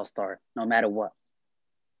deserve an All-Star no matter what.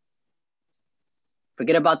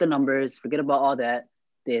 Forget about the numbers. Forget about all that.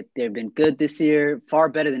 They've been good this year, far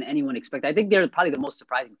better than anyone expected. I think they're probably the most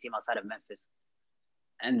surprising team outside of Memphis.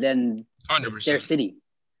 And then 100%. It's their city.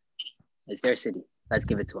 It's their city. Let's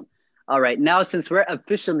give it to them. All right. Now, since we're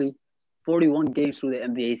officially 41 games through the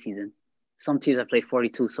NBA season, some teams have played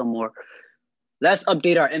 42, some more. Let's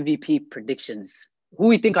update our MVP predictions. Who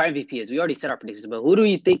we think our MVP is? We already said our predictions, but who do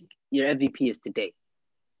you think your MVP is today?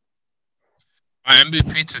 My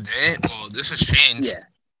MVP today? Well, this has changed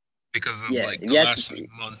because of the last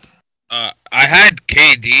month. I had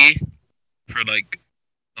KD for the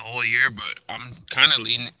whole year, but I'm kind of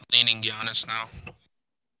leaning Giannis now.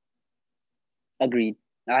 Agreed.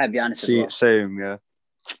 I have Giannis as well. Same, yeah.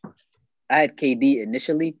 I had KD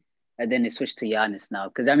initially, and then it switched to Giannis now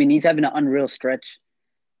because he's having an unreal stretch.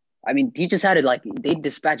 He just had it they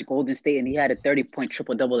dispatched Golden State, and he had a 30-point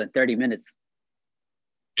triple-double in 30 minutes.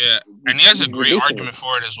 Yeah, and he has a great argument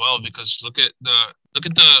for it as well because look at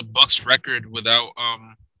the Bucks record without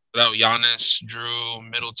Giannis, Drew,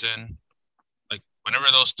 Middleton. Whenever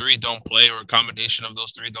those three don't play or a combination of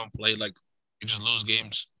those three don't play, you just lose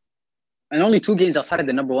games. And only 2 games outside of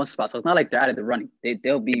the number 1 spot, so it's not like they're out of the running.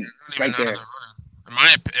 They'll be right there.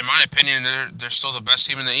 In my opinion, they're still the best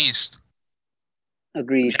team in the East.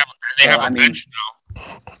 Agreed. They have a bench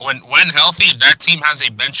now. When healthy, that team has a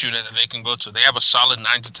bench unit that they can go to. They have a solid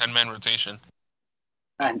 9 to 10 man rotation.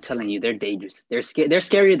 I'm telling you, they're dangerous. They're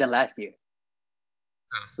scarier than last year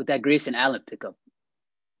with that Grayson Allen pickup.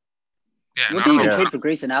 Yeah, what did you even trade for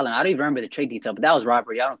Grayson Allen? I don't even remember the trade detail, but that was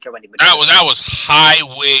robbery. I don't care what anybody. That was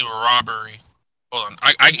highway robbery. Hold on,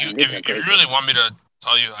 if you really want me to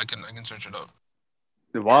tell you, I can search it up.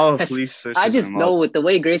 I just know with the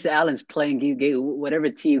way Grayson Allen's playing, whatever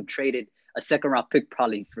team traded a second-round pick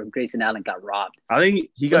probably for Grayson Allen got robbed. I think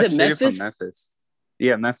he got traded from Memphis.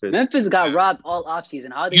 Yeah, Memphis. Memphis got robbed all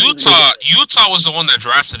offseason. Utah was the one that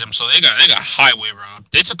drafted him, so they got highway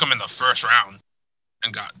robbed. They took him in the first round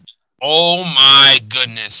and got. Oh my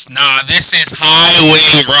goodness! Nah, this is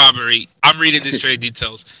highway robbery. I'm reading these trade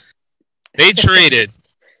details. They traded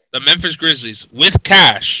the Memphis Grizzlies with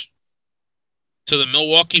cash to the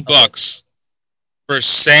Milwaukee Bucks for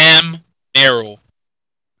Sam Merrill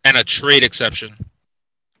and a trade exception.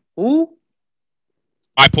 Who?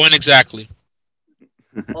 My point exactly.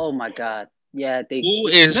 Oh my God! Yeah, Who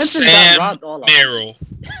is Memphis Sam Merrill?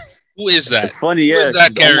 Who is that? It's funny, yeah. Who is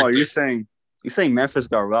that character? Omar, you're saying Memphis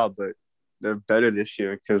got robbed, but they're better this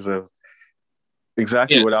year because of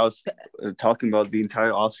exactly what I was talking about the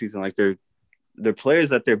entire offseason. They're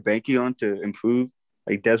players that they're banking on to improve,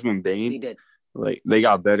 like Desmond Bane. They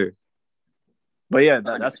got better. But yeah,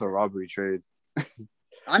 that's a robbery trade.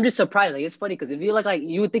 I'm just surprised. It's funny because if you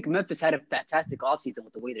you would think Memphis had a fantastic offseason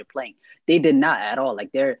with the way they're playing. They did not at all.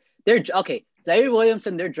 They're okay. Zaire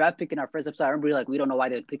Williamson, their draft pick in our first episode. I remember like we don't know why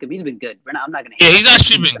they pick him. He's been good. I'm not gonna Yeah, hate he's him.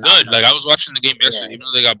 actually He's been good. phenomenal. Like I was watching the game yesterday, Yeah, even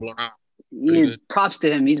though they got blown out. Pretty good. props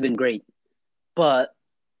to him. He's been great. But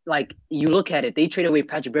like you look at it, they traded away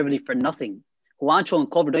Patrick Beverly for nothing. Juancho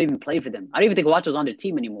and Culver don't even play for them. I don't even think Juancho's on their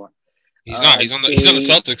team anymore. He's not. He's on the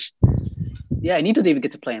Celtics. Yeah, and he doesn't even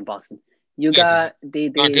get to play in Boston. You Yeah, 'cause got they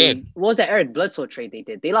not good. what was that Eric Bledsoe trade they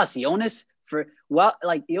did? They lost Jonas for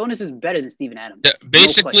like Jonas is better than Steven Adams. Yeah,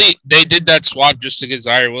 basically, they did that swap just to get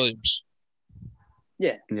Zaire Williams.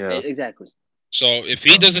 Yeah, Yeah. exactly. So if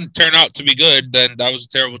he doesn't turn out to be good, then that was a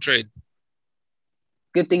terrible trade.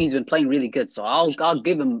 Good thing he's been playing really good, so I'll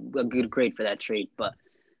give him a good grade for that trade. But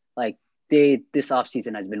like this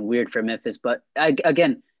offseason has been weird for Memphis. But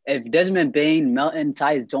again, if Desmond Bain, Melton,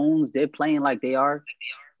 Tyus Jones, they're playing like they are,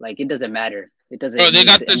 like it doesn't matter. It doesn't. Bro, they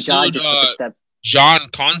got this John dude, just took a step John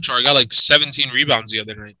Conchar, got like 17 rebounds the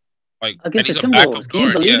other night. Like, and against he's the a backup Timberwolves. Can you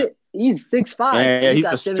guard. believe Yeah. it? He's 6'5". Yeah, he's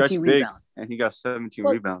got a stretch 17 big, rebounds. and he got 17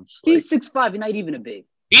 Well, rebounds. He's 6'5". He's not even a big.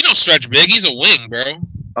 He no stretch big. He's a wing, bro.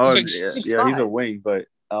 Oh, He's like yeah, he's a 6'5". wing, but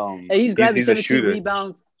Hey, he's grabbing he's a 17 shooter.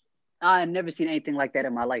 rebounds. I've never seen anything like that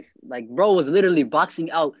in my life. Like, bro was literally boxing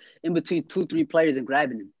out in between 2-3 players and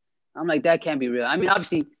grabbing him. I'm like, that can't be real. I mean,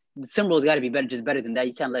 obviously, the Timberwolves got to be better than that.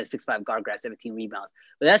 You can't let a 6'5" guard grab 17 rebounds.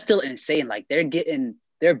 But that's still insane. Like, they're getting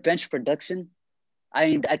their bench production. I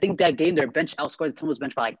mean, I think that game, their bench outscored the Timberwolves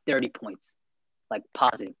bench by like 30 points. Like,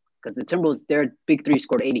 positive. Because the Timberwolves, their big three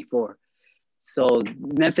scored 84. So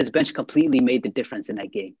Memphis bench completely made the difference in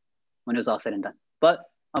that game when it was all said and done. But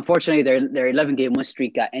unfortunately, their 11-game win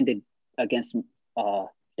streak got ended against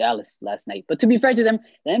Dallas last night. But to be fair to them,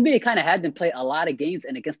 the NBA kind of had them play a lot of games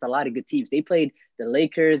and against a lot of good teams. They played the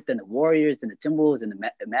Lakers, then the Warriors, then the Timberwolves, and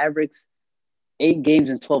the Mavericks. 8 games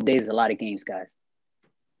in 12 days is a lot of games, guys.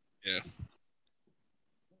 Yeah.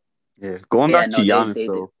 Going back to Giannis, they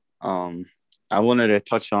though, I wanted to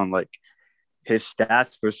touch on like his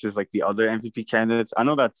stats versus like the other MVP candidates. I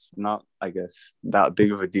know that's not, I guess, that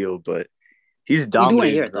big of a deal, but he's You do want to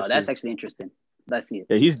dominated. hear it, though. Versus, That's actually interesting. Let's see it.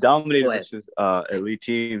 yeah, he's dominated Go ahead. versus elite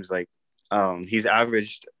teams. Like, he's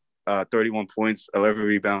averaged 31 points, 11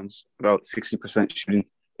 rebounds, about 60% shooting,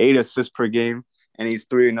 8 assists per game, and he's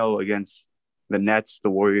 3-0 against the Nets, the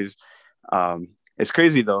Warriors. It's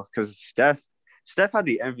crazy though, because Steph had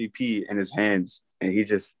the MVP in his hands, and he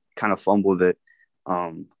just kind of fumbled it.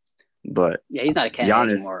 But Yeah, he's not a candidate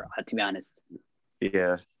Giannis- anymore, to be honest.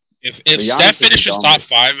 yeah, If Giannis Steph is finishes dominant. top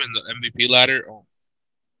 5 in the MVP ladder,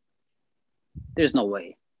 There's no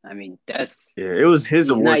way. I mean, that's yeah, it was his he's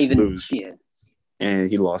not award to even. lose, Yeah. and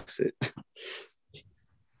he lost it.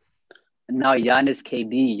 And now Giannis,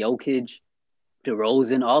 KD, Jokic,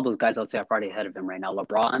 DeRozan, all those guys, I'd say, are probably ahead of him right now.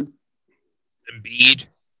 LeBron, Embiid.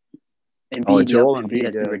 Embiid, Joel Embiid Embiid, has yeah,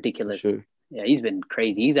 been for ridiculous. sure. Yeah, he's been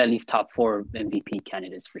crazy. He's at least top 4 MVP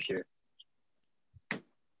candidates for sure.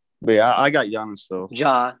 But yeah, I got Giannis though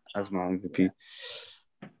Ja, as my MVP.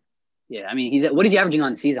 yeah, I mean, what is he averaging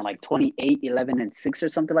on the season? Like 28, 11, and 6 or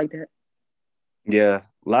something like that? Yeah,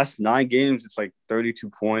 last 9 games, it's like 32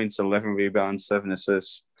 points, 11 rebounds, 7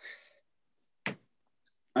 assists, on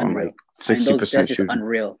Unreal. like I mean, 60% that's just shooting.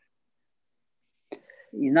 unreal.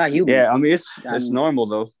 He's not human. Yeah, I mean it's Um, normal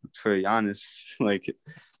though for Giannis. Like,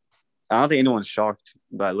 I don't think anyone's shocked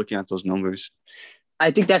by looking at those numbers.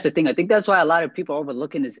 I think that's the thing. I think that's why a lot of people are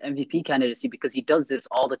overlooking his MVP candidacy because he does this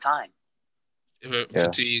all the time,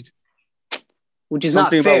 Fatigue. which is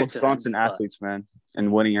Something not fair about to him, Wisconsin but- athletes, man,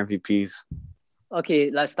 and winning MVPs.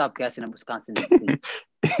 Okay, let's stop gassing up Wisconsin.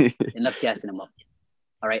 Please. Enough gassing them up.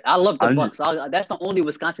 All right, I love the I'm Bucks. That's the only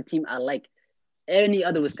Wisconsin team I like. Any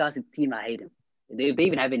other Wisconsin team, I hate them. They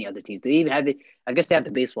even have any other teams. They even have it. I guess they have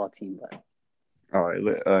the baseball team, all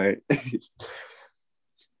right.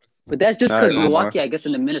 but that's just All because right, Milwaukee, Omar. I guess,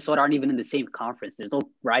 and the Minnesota aren't even in the same conference. There's no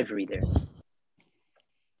rivalry there.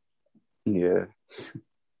 Yeah,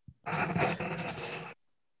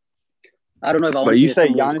 I don't know if I want but to you see the say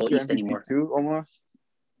Timberwolves Giannis go your East MVP anymore. too, Omar?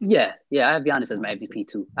 Yeah, I have Giannis as my MVP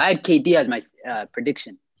too. I had KD as my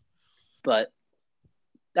prediction, but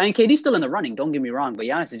I mean KD's still in the running. Don't get me wrong, but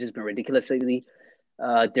Giannis has just been ridiculous lately.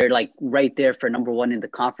 They're like right there for number 1 in the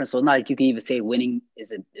conference, so it's not like you can even say winning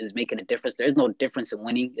is making a difference. There's no difference in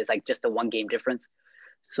winning. It's like just a 1-game difference.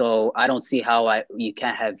 So I don't see how you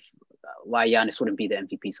can't have why Giannis wouldn't be the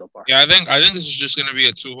MVP so far. Yeah, I think this is just gonna be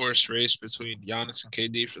a 2-horse race between Giannis and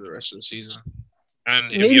KD for the rest of the season. And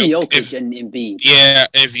Maybe Jokic and Embiid. Yeah,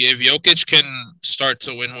 if Jokic can start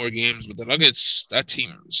to win more games with the Nuggets, that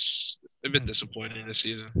they've been disappointing this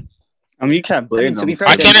season. I mean, you can't blame to be them.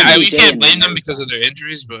 fair, We MJ can't and blame them them because of their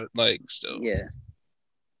injuries, but like still, Yeah.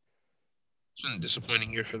 it's been a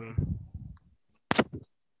disappointing year for them.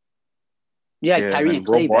 Yeah, Yeah, Kyrie and and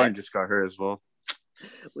Will Clay Barton back. just got hurt as well.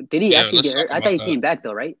 Did he Yeah, actually let's get talk hurt? I thought about he that. came back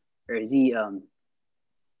though, right? Or is he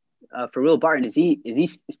for Will Barton? Is he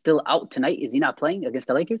still out tonight? Is he not playing against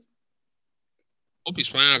the Lakers? Hope he's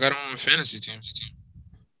playing. I got him on my fantasy team.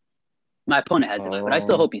 My opponent has it, but I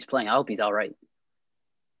still Um, hope he's playing. I hope he's all right.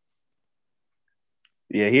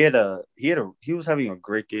 yeah, he was having a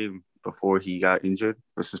great game before he got injured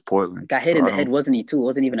versus Portland. Got hit So in I the head, don't. wasn't he? Too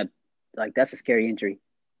wasn't even a like that's a scary injury.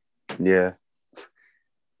 Yeah,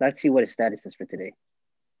 Let's see what his status is for today.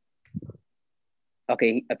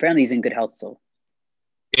 Okay, apparently he's in good health still,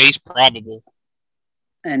 Yeah, he's probable.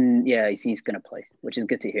 and yeah, he's gonna play, which is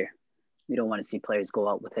good to hear. We don't want to see players go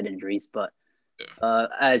out with head injuries, but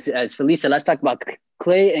as Felisa, let's talk about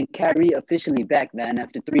Clay and Kyrie officially back, man,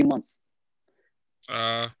 after 3 months.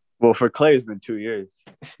 Uh, well, for Clay, it's been 2 years.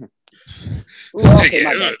 Well, okay,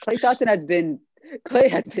 my yeah, bad. Clay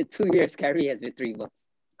has been 2 years. Kyrie has been 3 months.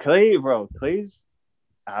 Clay's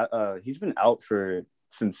he's been out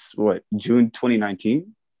since what, June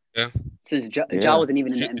 2019? yeah. Since Ja Yeah, wasn't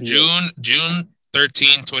even in the NBA. June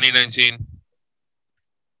 13, 2019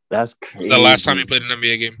 that's was the last time he crazy. played an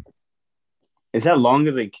NBA game. Is that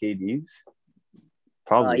longer than KD's?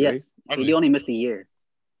 Probably, right? Yes, Probably. KD only missed a year.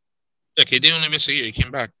 Yeah, KD only missed a year. He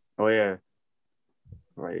came back. Oh yeah,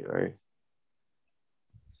 right.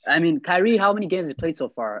 I mean, Kyrie, how many games he played so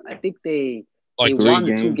far? I think they Like Three won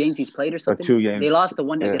the 2 games games he's played or or something. 2 games. They lost the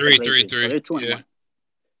one Yeah. against the three, Blazers, so they're 2-1. Yeah.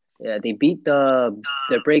 Yeah, they beat the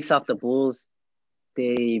breaks off the Bulls.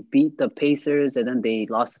 They beat the Pacers, and then they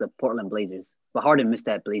lost to the Portland Blazers. But Harden missed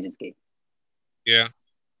that Blazers game. Yeah.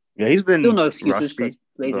 Yeah, he's Still been no excuses because rusty,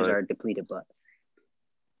 Blazers but are depleted. But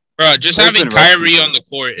Bro, just Clay's having been rusty, Kyrie on but the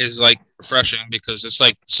court is like refreshing because it's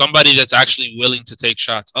like somebody that's actually willing to take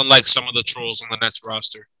shots, unlike some of the trolls on the Nets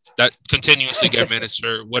roster that continuously get minutes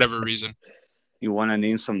for whatever reason. you want to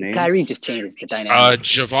name some names? Kyrie just changes the dynamic.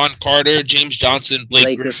 Javon Carter, James Johnson,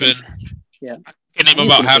 Blake Griffin. Yeah. Can name I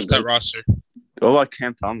about used to half say that Blake. roster. What about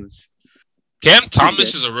Cam Thomas? Cam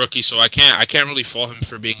Thomas good. is a rookie, so I can't really fault him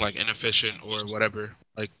for being like inefficient or whatever.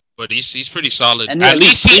 Like, but he's pretty solid. And At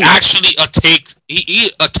least he he- actually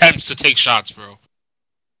he attempts to take shots, bro.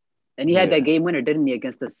 And he had Yeah. that game winner, didn't he,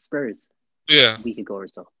 against the Spurs Yeah. a week ago or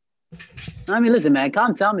so. I mean, listen, man,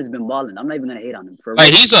 Cam Thomas has been balling. I'm not even gonna hate on him for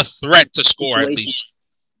Like he's a threat to score at situation. least.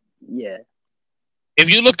 Yeah. If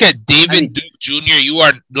you look at David I mean- Duke Jr., you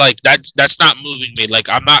are like that's not moving me. Like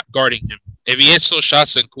I'm not guarding him. If he hits those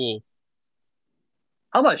shots, then cool.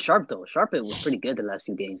 How about Sharp though? Sharp was pretty good the last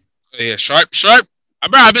few games. Yeah, Sharp.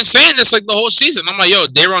 Bro, I've been saying this like the whole season. I'm like, yo,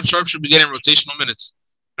 Daron Sharp should be getting rotational minutes.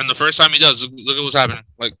 And the first time he does, look at what's happening.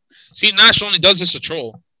 Like, Steve Nash only does this to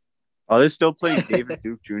troll. Are they still playing David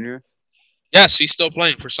Duke Jr.? Yes, he's still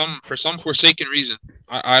playing for some forsaken reason.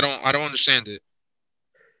 I don't understand it.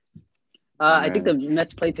 I think the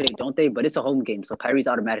Nets play today, don't they? But it's a home game, so Kyrie's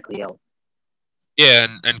automatically out. Yeah,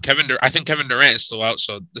 and I think Kevin Durant is still out,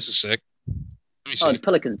 so this is sick. Let me see. Oh, the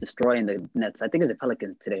Pelicans destroying the Nets. I think it's the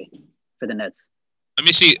Pelicans today for the Nets. Let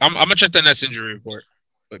me see. I'm gonna check the Nets injury report.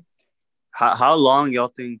 How long y'all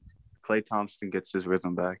think Klay Thompson gets his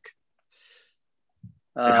rhythm back?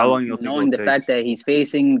 How long you'll think knowing it'll the take? fact that he's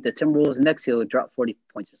facing the Timberwolves next, he'll drop 40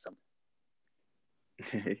 points or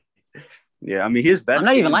something. Yeah, I mean his best. I'm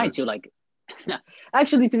not even game lying was- to you. Like,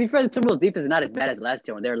 actually, to be fair, the Timberwolves defense is not as bad as last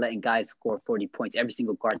year when they're letting guys score 40 points every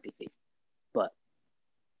single guard they face. But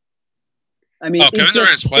I mean, Kevin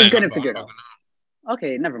Durant's playing. He's gonna I'm figure it not out.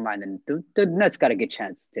 Okay, never mind. Then the Nets got a good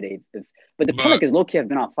chance today. But the But- Pelicans low key have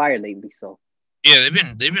been on fire lately, so Yeah, they've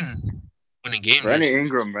been winning games. Brandon recently.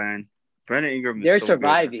 Ingram, man. Brandon Ingram. Is they're so good.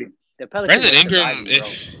 surviving. The Pelicans Brandon are Ingram,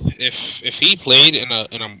 surviving, bro. if he played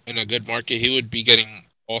in a good market, he would be getting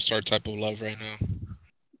all-star type of love right now.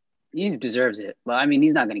 He deserves it. But I mean,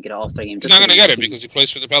 he's not gonna get an All-Star game. He's not gonna get it because he plays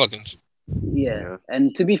for the Pelicans. Yeah.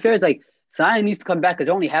 And to be fair, it's like Zion needs to come back because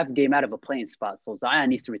they're only half a game out of a playing spot. So Zion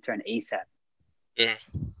needs to return ASAP. Yeah.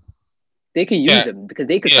 They can use him because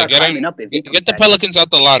they could start climbing up if he comes Get the back. Pelicans out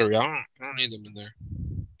the lottery. I don't need them in there.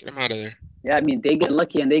 Get them out of there. Yeah, I mean, they get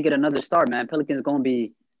lucky and they get another star, man. Pelicans gonna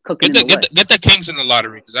be cooking in the West. Get the Kings in the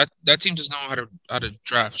lottery because that team doesn't know how to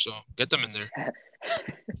draft. So get them in there.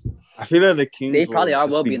 I feel like the Kings. They probably will are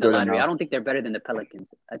just will be in the good lottery. enough. I don't think they're better than the Pelicans.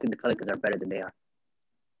 I think the Pelicans are better than they are.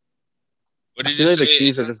 What I did feel you like the say?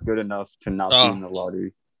 Kings are just good enough to not Oh. be in the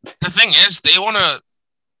lottery. The thing is, they wanna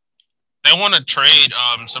trade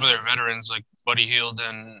some of their veterans like Buddy Hield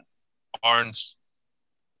and Barnes.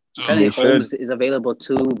 So Apparently They should. Holmes is available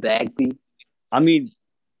too. Bagley. I mean,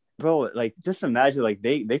 bro, like just imagine, like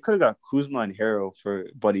they could have got Kuzma and Harrow for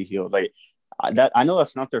Buddy Hield. Like I know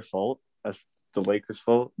that's not their fault. That's the Lakers'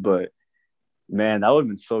 fault. But Man, that would have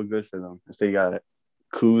been so good for them if they got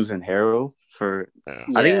Kuz and Harrell for. Yeah.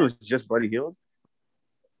 I think it Yeah. was just Buddy Hield.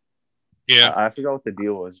 Yeah. I forgot what the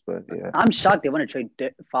deal was, but yeah. I'm shocked they want to trade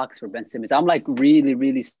Fox for Ben Simmons. I'm like really,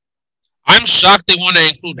 really. I'm shocked they want to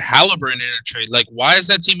include Halliburton in a trade. Like, why is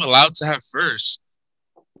that team allowed to have first?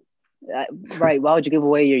 Right. Why would you give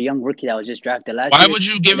away your young rookie that was just drafted last Why year? would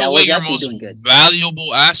you give That away was your actually most doing good.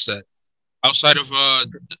 valuable asset outside of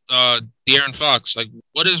De'Aaron Fox? Like,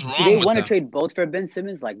 what is Do wrong they with want to them? trade both for Ben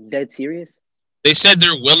Simmons? Like dead serious? They said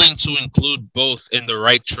they're willing to include both in the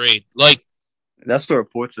right trade. Like, That's what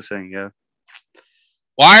reports are saying. Yeah.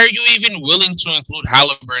 why are you even willing to include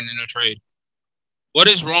Halliburton in a trade? What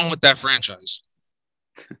is wrong with that franchise?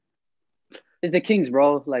 It's the Kings,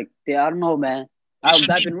 bro. Like I don't know, man. I've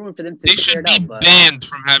been rooting for them to They figure should it be out, but banned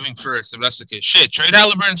from having first if that's the case. Shit, trade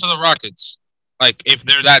Halliburton to the Rockets. Like, if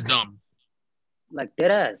they're that dumb. like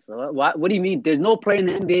dead ass. What do you mean? There's no player in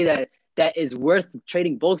the NBA that is worth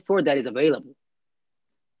trading both for that is available.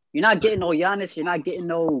 You're not getting no Giannis. You're not getting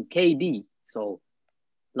no KD. So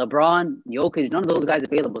LeBron, Jokic, none of those guys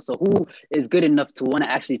available. So who is good enough to want to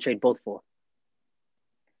actually trade both for?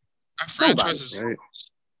 That franchise is. Right.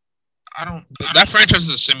 That franchise is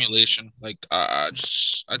a simulation. Like, I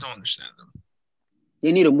don't understand them.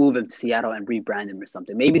 They need to move him to Seattle and rebrand him or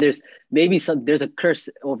something. Maybe there's a curse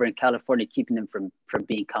over in California keeping them from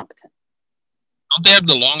being competent. Don't they have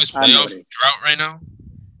the longest I know playoff it is. drought right now?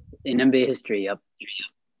 In NBA history, yep.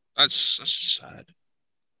 That's just sad.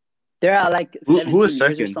 They're at like Who 17 was years or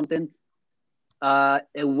second? something.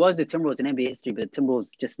 It was the Timberwolves in NBA history, but the Timberwolves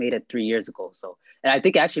just made it 3 years ago. So, and I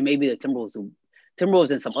think actually maybe the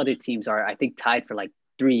Timberwolves and some other teams are, I think, tied for like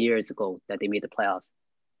 3 years ago that they made the playoffs.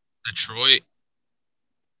 Detroit.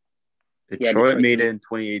 Detroit made too. it in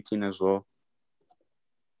 2018 as well.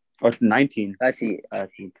 Or 19, That's the I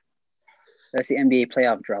think. NBA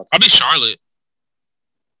playoff drought. Probably Charlotte.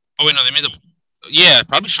 Oh, wait, no, they made the... Yeah,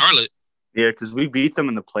 probably Charlotte. Yeah, because we beat them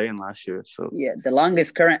in the play-in last year. So Yeah, the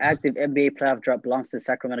longest current active NBA playoff drought belongs to the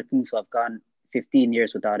Sacramento Kings, who have gone 15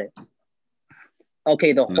 years without it.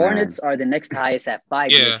 Okay, the Hornets are the next highest at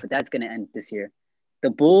 5 years, but that's going to end this year. The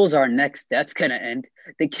Bulls are next. That's going to end.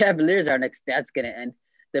 The Cavaliers are next. That's going to end.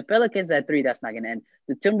 The Pelicans at 3. That's not going to end.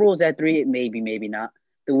 The Timberwolves at 3. Maybe, maybe not.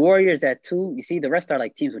 The Warriors at 2. You see, the rest are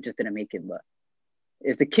like teams who just didn't make it, but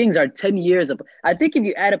is the Kings are 10 years up. I think if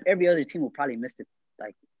you add up every other team, we'll probably miss it.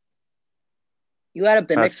 Like, you add up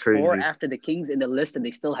the That's next crazy. 4 after the Kings in the list, and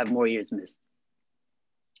they still have more years missed.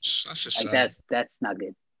 That's just Like sad. that's not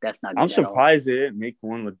good. That's not good. I'm at all. surprised they didn't make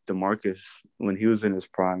one with DeMarcus when he was in his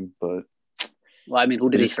prime. But Well, I mean, who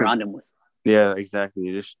did they surround him with? yeah,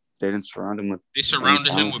 exactly. They didn't surround him with. They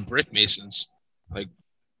surrounded him with brick masons. Like,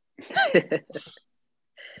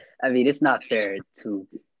 I mean, it's not fair to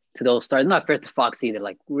those stars. It's not fair to Fox either.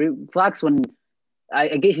 Like Fox, when I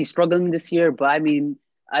get he's struggling this year, but I mean,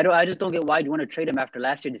 I just don't get why you want to trade him after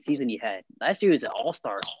last year, the season he had. Last year he was an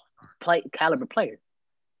all-star caliber player,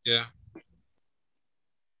 yeah.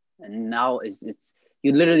 and now it's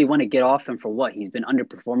you literally want to get off him for what? He's been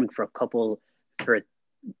underperforming for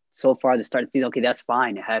so far the start of the season. Okay, that's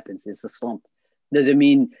fine. It happens. It's a slump. Doesn't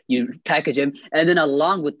mean you package him. And then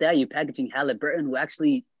along with that, you're packaging Halliburton, who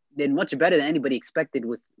actually did much better than anybody expected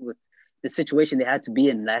with the situation they had to be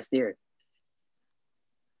in last year.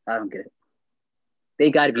 I don't get it.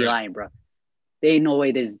 They got to be lying, bro. There ain't no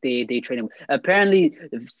way they trade him. Apparently,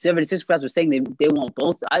 76 Press was saying they want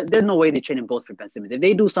both. There's no way they trade him both for Ben Simmons. If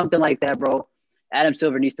they do something like that, bro, Adam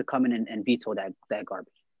Silver needs to come in and veto that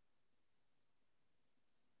garbage.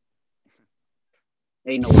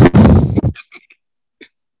 Ain't no way.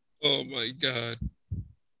 Oh, my God.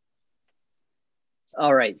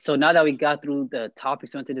 All right. So now that we got through the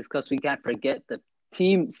topics we want to discuss, we can't forget the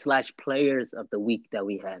team/players of the week that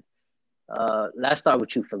we had. Let's start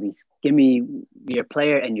with you, Felice. Give me your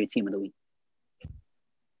player and your team of the week.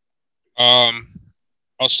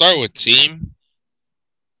 I'll start with team.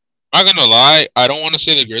 I'm not gonna lie, I don't want to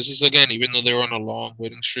say the Grizzlies again, even though they were on a long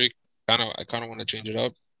winning streak. I kind of want to change it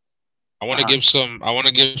up. I want to give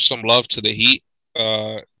some love to the Heat.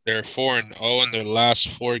 They're 4-0 in their last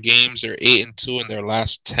 4 games. They're 8-2 in their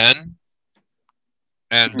last 10,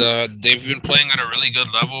 and they've been playing at a really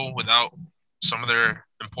good level without some of their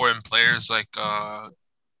important players. Like I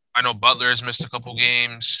know Butler has missed a couple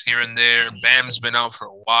games here and there. Bam's been out for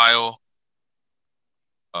a while.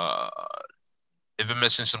 They've been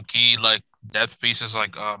missing some key like depth pieces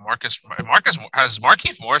like Marcus. Has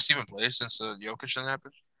Markieff Morris even played since the Jokic thing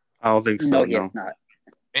happened? I don't think so. No, he has not.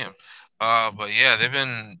 Damn. But yeah, they've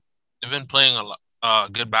been playing a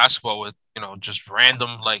lot, good basketball with just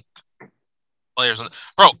random like players.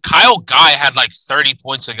 Bro, Kyle Guy had like 30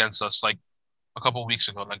 points against us. Like a couple weeks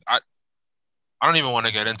ago. Like I don't even want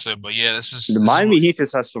to get into it, but yeah, The this Miami is Heat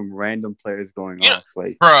just has some random players going you know, off.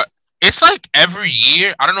 Like, bro. It's like every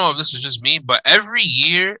year. I don't know if this is just me, but every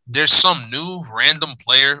year there's some new random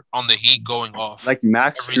player on the Heat going off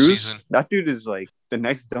Max every Strus, season, that dude is like the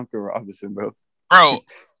next Duncan Robinson, bro. bro. Is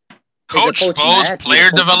a Coach coaching. It Bo's has to be the player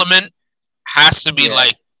coaching. development has to be Yeah.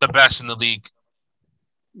 like the best in the league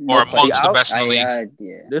No or question. amongst the best in the league.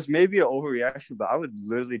 Yeah. There's maybe an overreaction, but I would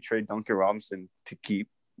literally trade Duncan Robinson to keep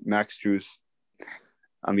Max Strus.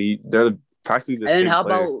 I mean, they're practically the And then same how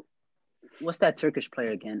player. about what's that Turkish player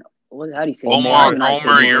again? How do you say it? Omar I don't know how to say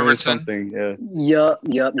Omer it. Yurtseven. something, yeah.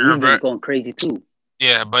 Yup. He's been going crazy too.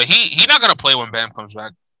 Yeah, but he not gonna play when Bam comes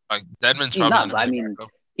back. Like Deadman's He's probably not, but gonna I be mean,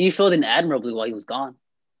 backup. he filled in admirably while he was gone.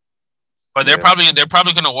 But they're Yeah.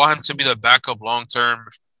 probably gonna want him to be the backup long term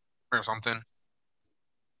or something.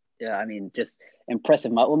 Yeah, I mean, just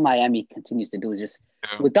impressive. What Miami continues to do is just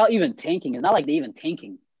Yeah. without even tanking. It's not like they even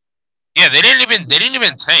tanking. Yeah, they didn't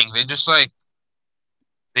even tank. They just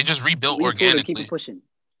rebuilt Retool and keep organically. it pushing.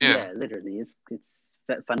 Yeah. Yeah, literally, it's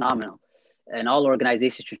phenomenal, and all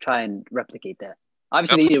organizations should try and replicate that.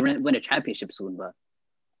 Obviously, they need to win a championship soon, but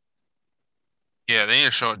yeah, they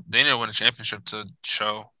need to win a championship to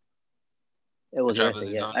show. it was the job worth that it.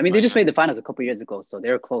 they've Yeah, done. I mean, But they just yeah. made the finals a couple years ago, so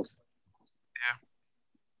they were close.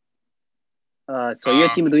 So your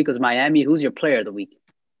team of the week was Miami. Who's your player of the week?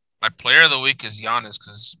 My player of the week is Giannis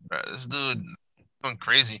because this dude is going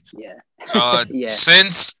crazy. Yeah. Yeah.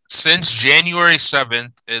 Since January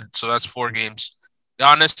 7th, so that's 4 games.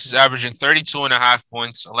 Giannis is averaging 32.5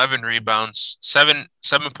 points, 11 rebounds,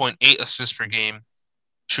 7.8 assists per game,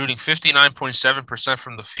 shooting 59.7%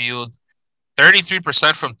 from the field,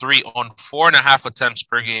 33% from 3 on 4.5 attempts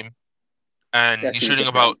per game, and That's he's really shooting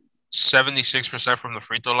good for about him. 76% from the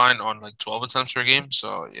free throw line on like 12 attempts per game.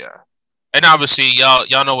 So yeah, and obviously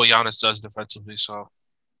y'all know what Giannis does defensively, so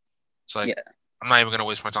it's like Yeah. I'm not even gonna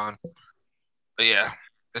waste my time. But yeah,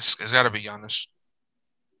 it's got to be Giannis.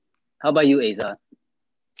 How about you, Aza?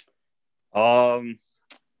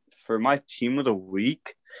 For my team of the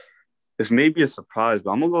week, this may be a surprise,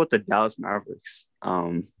 but I'm gonna go with the Dallas Mavericks.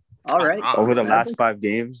 All right. Over the Mavericks? last 5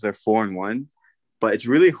 games, they're 4-1, but it's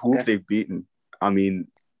really who they've beaten. I mean,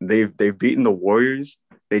 they've beaten the Warriors.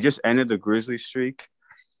 They just ended the Grizzly streak.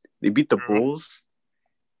 They beat the Bulls.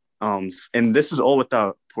 And this is all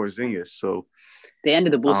without Porzingis. So they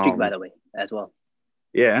ended the Bull streak, by the way, as well.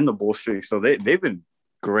 Yeah, and the Bull streak. So they've been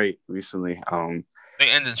great recently. They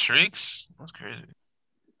ended streaks. That's crazy.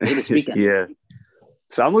 Yeah.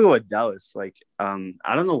 So I'm gonna go with Dallas. Like,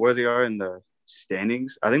 I don't know where they are in the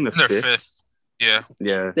standings. I think they're fifth. fifth. Yeah.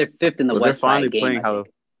 They're fifth in the West. They're finally game, playing how.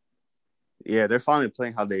 Yeah, they're finally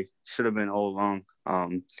playing how they should have been all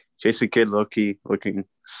along. Jason Kidd, low-key looking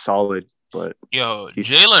solid, but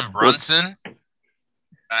Jalen Brunson,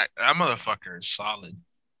 that motherfucker is solid.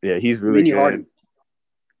 Yeah, he's really good. Hard.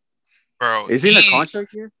 Bro, is he in a contract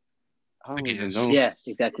here? I think he is. Yeah,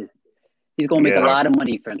 exactly. He's gonna make a lot of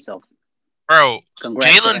money for himself. Bro,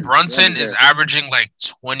 Jalen Brunson is averaging like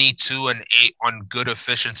 22 and 8 on good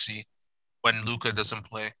efficiency when Luka doesn't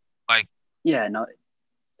play. Like, yeah, no,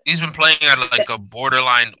 he's been playing at like a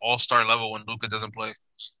borderline all-star level when Luka doesn't play.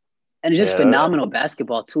 And it's just phenomenal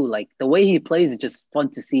basketball too. Like the way he plays is just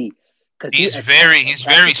fun to see. Cause he's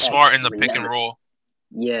very smart in the pick and roll.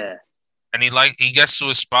 Yeah. And he gets to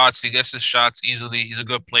his spots, he gets his shots easily. He's a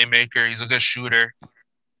good playmaker. He's a good shooter.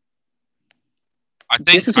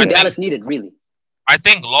 This is what Dallas needed, really. I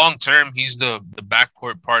think long term he's the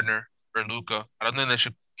backcourt partner for Luka. I don't think they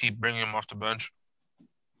should keep bringing him off the bench.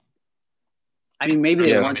 I mean, maybe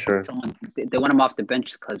they want someone. They want him off the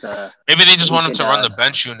bench because maybe they just want him to run the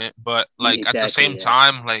bench unit. But like at the same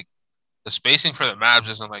time, like the spacing for the Mavs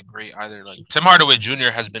isn't like great either. Like Tim Hardaway Jr.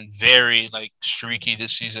 has been very like streaky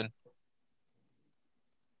this season.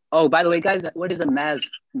 Oh, by the way, guys, what does the Mavs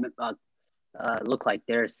look like?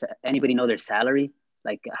 Anybody know their salary?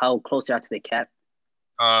 Like how close they are to the cap?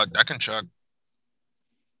 I can check.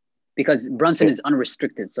 Because Brunson is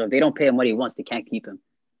unrestricted, so if they don't pay him what he wants, they can't keep him.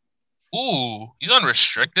 Ooh, he's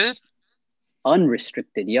unrestricted?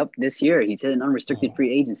 Unrestricted, yep. This year, he's in unrestricted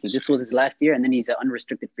free agency. This was his last year, and then he's an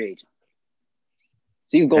unrestricted free agent.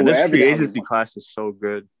 So you can go wherever. This free agency class is so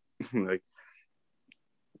good. Like,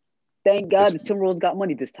 thank God the Timberwolves got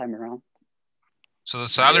money this time around. So the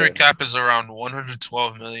salary cap is around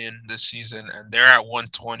 $112 million this season, and they're at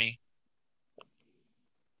 $120.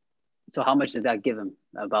 So how much does that give him?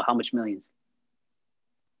 About how much millions?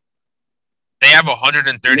 They have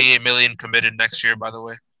 $138 million committed next year, by the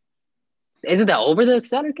way. Isn't that over the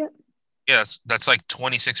salary cap? Yes, that's like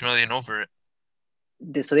 $26 million over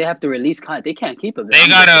it. So they have to release content. They can't keep him.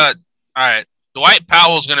 All right. Dwight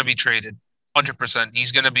Powell's gonna be traded, 100%.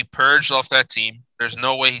 He's gonna be purged off that team. There's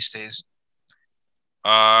no way he stays.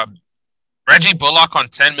 Uh, Reggie Bullock on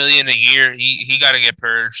 10 million a year. He got to get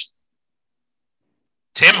purged.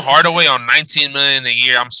 Tim Hardaway on 19 million a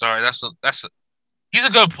year. I'm sorry. He's a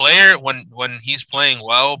good player when he's playing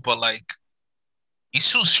well, but like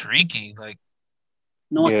he's too streaky. Like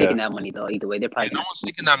No one's taking that money though. Either way, they're probably no gonna one's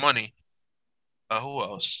taking that money. Who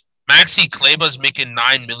else? Maxi Kleber's making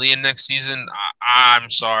 9 million next season. I'm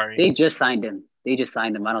sorry. They just signed him. I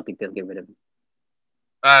don't think they'll get rid of him.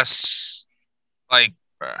 That's like,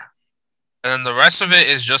 bruh. And then the rest of it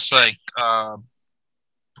is just like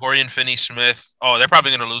Dorian Finney-Smith. Oh, they're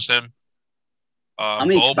probably gonna lose him. How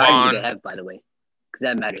many expiring do they have, by the way? Because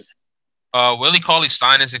that matters. Willie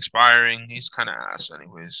Cauley-Stein is expiring. He's kind of ass,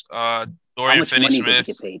 anyways. Dorian Finney-Smith,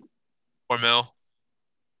 4 mil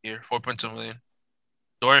here, 4.2 million.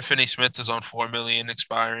 Dorian Finney-Smith is on 4 million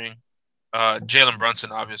expiring. Jalen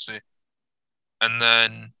Brunson, obviously, and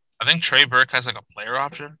then I think Trey Burke has like a player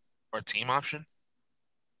option or a team option.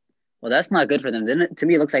 Well, that's not good for them. Then to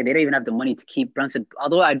me, it looks like they don't even have the money to keep Brunson.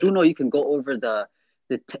 Although I do know you can go over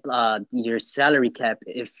your salary cap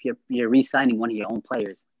if you're re-signing one of your own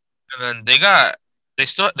players. And then they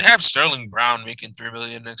have Sterling Brown making 3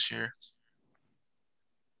 million next year.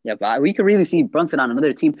 Yeah, but we could really see Brunson on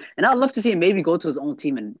another team, and I'd love to see him maybe go to his own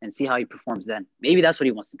team and see how he performs then. Maybe that's what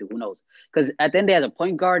he wants to do. Who knows? Because at the end, they have a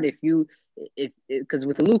point guard. Because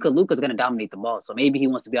with Luka's gonna dominate the ball, so maybe he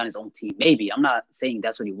wants to be on his own team. Maybe I'm not saying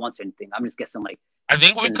that's what he wants or anything. I'm just guessing. Like I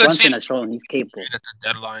think we could Brunson see has shown he's capable at the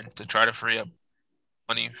deadline to try to free up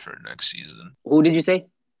money for next season. Who did you say?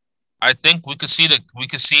 I think we could see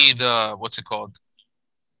the what's it called?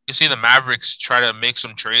 You see the Mavericks try to make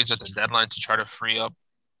some trades at the deadline to try to free up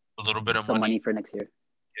a little bit of money for next year.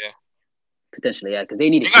 Yeah, potentially, yeah, because they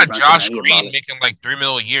need. They got Josh Green making like 3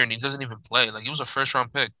 mil a year, and he doesn't even play. Like he was a first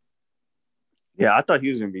round pick. Yeah, I thought he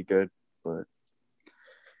was gonna be good, but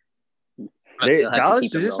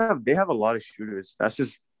Dallas they have a lot of shooters. That's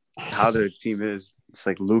just how their team is. It's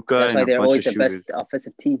like Luka. That's why they're always the best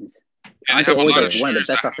offensive teams. And they have a lot of one of the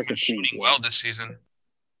best offensive teams. Shooting well this season.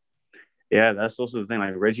 Yeah, that's also the thing.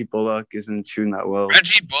 Like Reggie Bullock isn't shooting that well.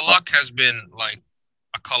 Reggie Bullock has been like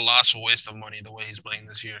a colossal waste of money the way he's playing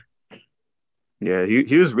this year. Yeah,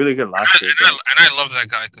 he was really good last year. And I love that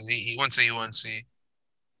guy because he went to UNC,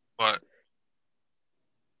 but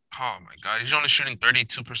oh my god, he's only shooting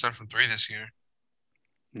 32% from 3 this year.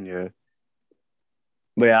 Yeah.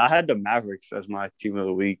 But yeah, I had the Mavericks as my team of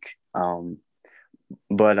the week.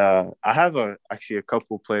 But I have actually a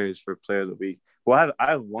couple players for player of the week. Well,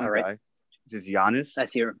 I have one guy, which is Giannis.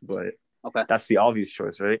 That's here. But that's the obvious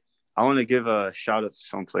choice, right? I want to give a shout out to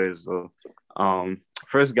some players though.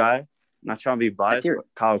 First guy, not trying to be biased, but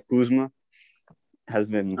Kyle Kuzma has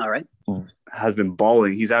been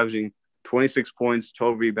balling. He's averaging 26 points,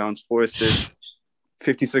 12 rebounds, 4 assists,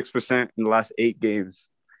 56% in the last 8 games.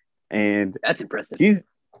 And that's impressive.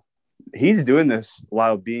 He's doing this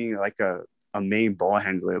while being like a main ball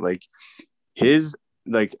handler. Like his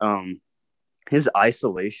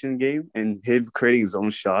isolation game and him creating his own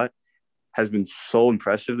shot has been so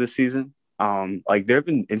impressive this season. Like there have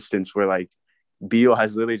been instances where like Beal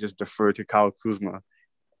has literally just deferred to Kyle Kuzma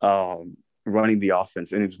running the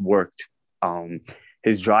offense, and it's worked.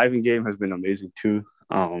 His driving game has been amazing too.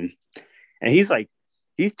 And he's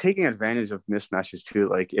taking advantage of mismatches too.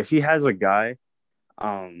 Like if he has a guy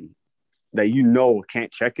that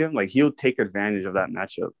can't check him, like he'll take advantage of that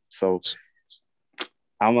matchup. So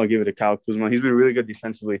I'm gonna give it to Kyle Kuzma. He's been really good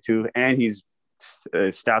defensively too, and he's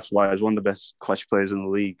stats wise one of the best clutch players in the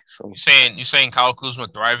league. So you saying Kyle Kuzma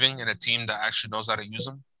thriving in a team that actually knows how to use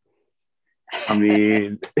him? I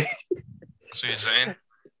mean, that's what you're saying.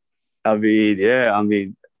 I mean, yeah. I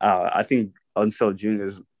mean, I think Unseld Jr.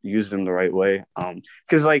 has used him the right way.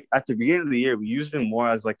 Because like at the beginning of the year, we used him more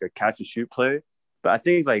as like a catch and shoot player. But I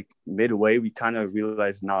think like midway, we kind of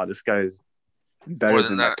realized, this guy is better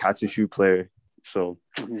than that catch and shoot player. So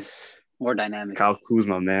more dynamic. Kyle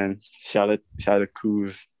Kuzma, man, shout out to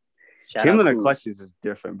Kuz. Him in the clutches is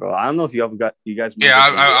different, bro. I don't know if you guys. Yeah,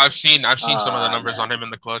 I've seen some of the numbers on him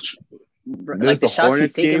in the clutch. There's like the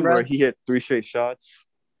Hornets game where he hit 3 straight shots.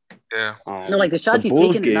 Yeah. No, like the shots he's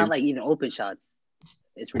taking are not like even open shots.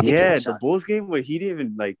 It's ridiculous. Yeah, the Bulls game where he didn't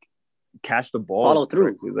even like catch the ball. Follow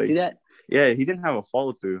through. Like, see that? Yeah, he didn't have a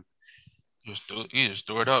follow through. He just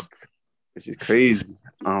threw it up. Which is crazy.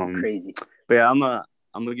 Crazy. But yeah, I'm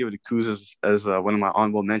gonna give it to Kuz as one of my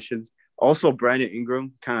honorable mentions. Also, Brandon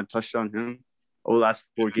Ingram kind of touched on him. Over the last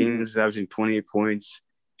 4 games, averaging 28 points,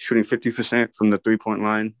 shooting 50% from the 3-point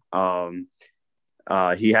line.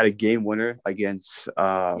 He had a game winner against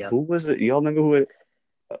Yep. who was it? Y'all remember who it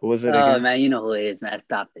was it Oh against? man, you know who it is, man.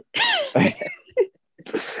 Stop it.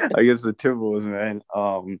 Against the Timberwolves, man.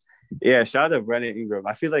 Yeah, shout out to Brandon Ingram.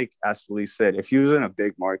 I feel like, as Lee said, if he was in a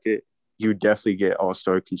big market, you definitely get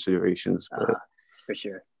All-Star considerations. But For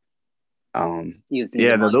sure. He was yeah,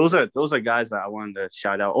 needed no, money. those are guys that I wanted to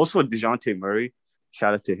shout out. Also, DeJounte Murray,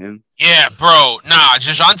 shout out to him. Yeah, bro. Nah,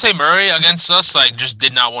 DeJounte Murray against us, like, just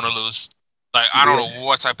did not want to lose. Like, I don't Yeah, know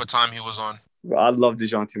what type of time he was on. bro, I love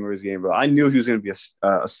DeJounte Murray's game, bro. I knew he was gonna be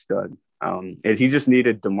a stud. And he just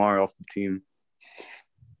needed DeMar off the team.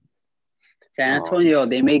 San Antonio,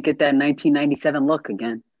 they may get that 1997 look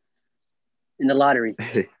again in the lottery.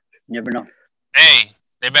 You never know. Hey,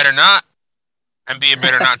 they better not. NBA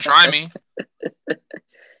better not try me.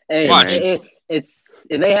 Hey, Watch. it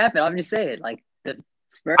may happen. I'm just saying, like the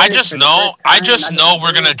Spurs. I just for the know. first I time, just not know gonna we're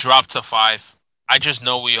do gonna it. drop to 5. I just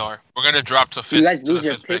know we are. We're gonna drop to Do you fifth. guys To lose the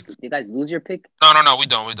your fifth pick? pick. Do you guys lose your pick? No, we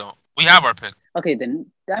don't. We have our pick. Okay, then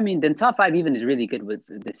then top 5 even is really good with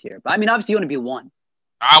this year. But I mean, obviously you want to be 1.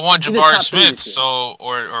 I want Even Jabari top 3 Smith, this year. so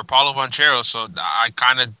or Paulo Banchero. So I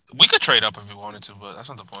kind of we could trade up if we wanted to, but that's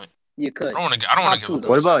not the point. You could. I don't want to Top give 2 up though.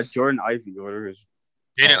 What about assets. Jordan Ivey? What is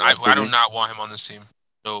Jaden, I do figure? not want him on this team.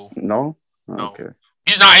 No. No? No. Okay.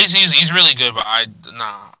 He's not. He's really good, but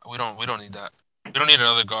we don't need that. We don't need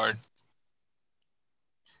another guard.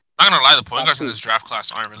 Not gonna lie, the point Top guards in 2. this draft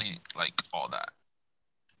class aren't really like all that.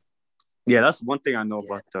 Yeah, that's one thing I know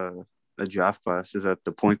about the draft class is that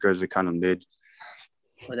the point guards are kind of mid.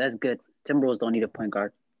 Well, that's good. Timberwolves don't need a point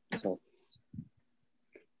guard. So,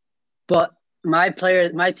 but my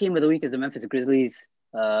team of the week is the Memphis Grizzlies.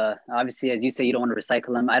 Obviously, as you say, you don't want to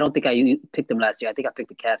recycle them. I don't think I picked them last year. I think I picked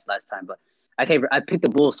the Cavs last time, but I picked the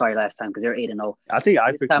Bulls. Sorry, last time because they're 8-0. I think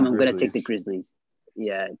I This picked time the I'm gonna take the Grizzlies. Grizzlies.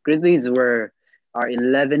 Yeah, Grizzlies are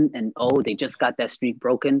 11-0. They just got that streak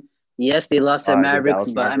broken. Yes, they lost to The Mavericks,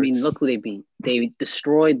 Dallas but I mean, Mavericks. look who they beat. They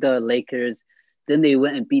destroyed the Lakers. Then they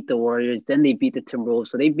went and beat the Warriors. Then they beat the Timberwolves.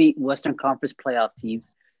 So they beat Western Conference playoff teams.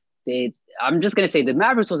 I'm just gonna say the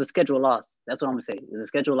Mavericks was a schedule loss. That's what I'm gonna say. It was a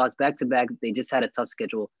schedule loss back to back. They just had a tough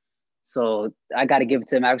schedule. So I got to give it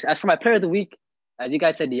to the Mavericks. As for my player of the week, as you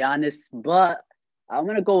guys said, Giannis, but I'm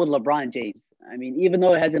gonna go with LeBron James. I mean, even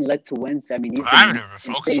though it hasn't led to wins, I mean, I haven't even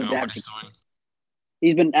been focusing on what he's doing.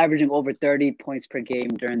 He's been averaging over 30 points per game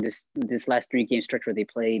during this last 3-game stretch where they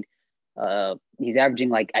played. He's averaging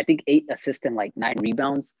like I think 8 assists and like 9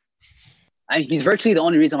 rebounds. He's virtually the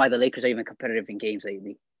only reason why the Lakers are even competitive in games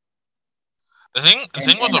lately. The thing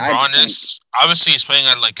with LeBron is obviously he's playing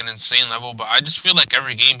at like an insane level, but I just feel like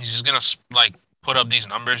every game he's just gonna like put up these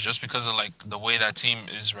numbers just because of like the way that team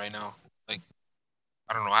is right now. Like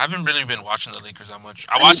I don't know. I haven't really been watching the Lakers that much.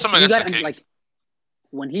 I watched them against the Kings. Like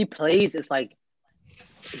when he plays, it's like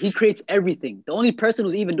he creates everything. The only person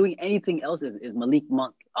who's even doing anything else is Malik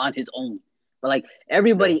Monk on his own. But like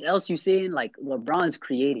everybody else you see in like LeBron's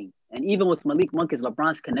creating. And even with Malik Monk, is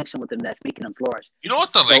LeBron's connection with him that's making him flourish. You know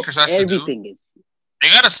what the Lakers have to do? They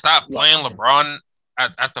gotta stop playing LeBron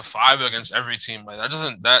at the 5 against every team. Like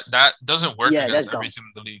that doesn't work against every team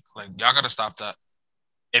in the league. Like y'all gotta stop that.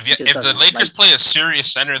 If the Lakers play a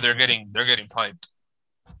serious center, they're getting piped.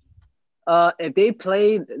 If they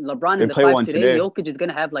play LeBron in the 5 today, Jokic is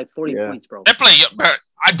gonna have like 40 points, bro. They play.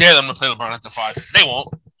 I dare them to play LeBron at the 5. They won't.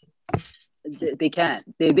 They can't.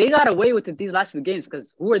 They got away with it these last few games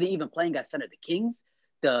because who are they even playing at center? The Kings?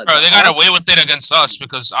 They got away with it against us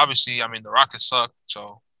because obviously, I mean, the Rockets suck.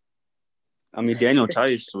 So, I mean, Daniel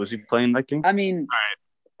Tice, was he playing that game? I mean,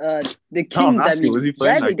 the Kings. I mean, was he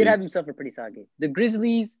playing Bradley did have himself a pretty solid game. The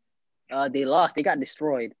Grizzlies, they lost. They got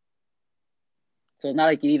destroyed. So it's not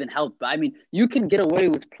like it even helped. But I mean, you can get away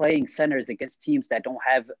with playing centers against teams that don't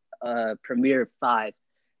have a premier 5.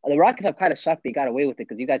 The Rockets are kind of shocked they got away with it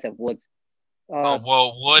because you guys have Woods.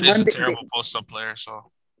 Wood is a terrible post-up player, so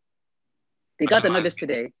they got the Nuggets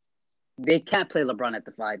today. They can't play LeBron at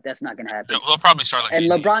the 5. That's not gonna happen. They'll probably start like and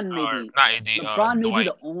AD, LeBron maybe not AD. LeBron may be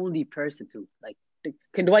the only person to like.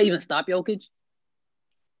 Can Dwight even stop Jokic?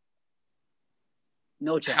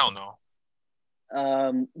 No chance. Hell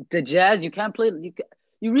no. The Jazz, you can't play.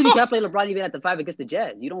 You really can't play LeBron even at the 5 against the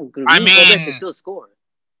Jazz. You don't. I mean, Gobert can still score.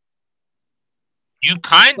 You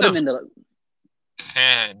kind of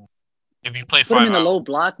can. If you play 5 put him in the low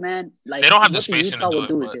block, man. Like they don't have the spacing to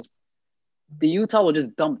do it. The Utah will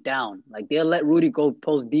just dump down. Like they'll let Rudy go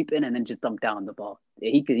post deep in and then just dump down the ball.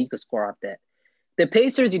 Yeah, he could score off that. The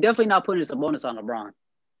Pacers, you're definitely not putting some bonus on LeBron.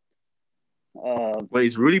 Wait,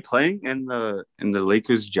 is Rudy playing in the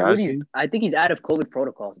Lakers Jazz game? I think he's out of COVID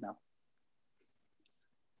protocols now.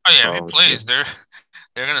 Oh yeah, if he plays, they're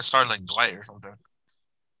gonna start like Dwight or something.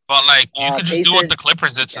 But like you could just do what the Pacers.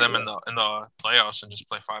 Clippers did to Yeah, them in the playoffs and just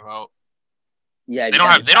play 5 out. yeah, They don't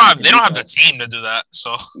have exactly. they don't Giannis have can they don't beat have the that. team to do that.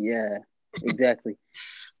 So Yeah, exactly.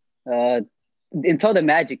 Uh, until the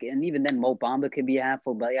Magic, and even then, Mo Bamba can be a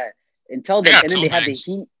handful. But yeah, until they then, got and then two they have the bigs.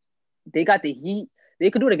 Heat. They got the Heat. They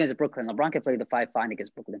could do it against Brooklyn. LeBron can play the 5 fine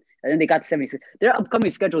against Brooklyn, and then they got the 76. Their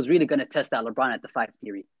upcoming schedule is really going to test that LeBron at the 5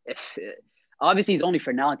 theory. If obviously it's only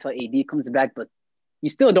for now until AD comes back, but you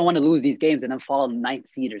still don't want to lose these games and then fall ninth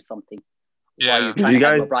seed or something while you're Yeah. trying to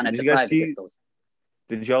have LeBron at did the you guys 5 see against those.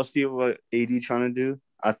 did y'all see what AD trying to do?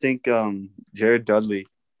 I think Jared Dudley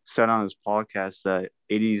said on his podcast that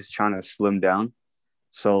AD is trying to slim down.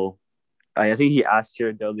 So I think he asked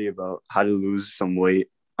Jared Dudley about how to lose some weight.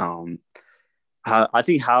 How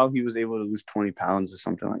he was able to lose 20 pounds or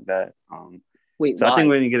something like that. Wait, So I think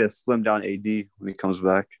why? we're gonna get a slim down AD when he comes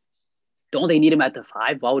back. Don't they need him at the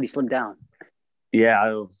 5? Why would he slim down? Yeah,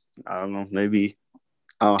 I don't know. Maybe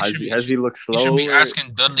He should has be he looked he should slow? be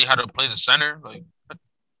asking Dudley how to play the center. Like what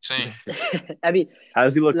are you saying? I mean,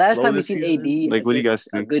 Has he looked last slow time we this seen season? AD Like, what do you guys against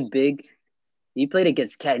a think? good big, he played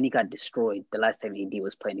against Cat and he got destroyed the last time AD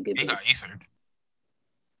was playing a good He big. got ethered.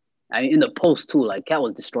 I mean, in the post too, like Cat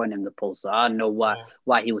was destroying him in the post. So I don't know Well,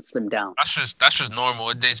 why he would slim down. that's just normal.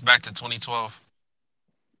 It dates back to 2012.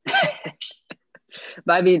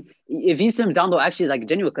 But I mean, if he slims down though, actually, like a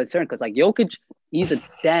genuine concern because like Jokic, he's a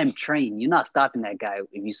damn train. You're not stopping that guy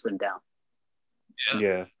if you slim down.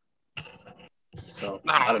 Yeah. So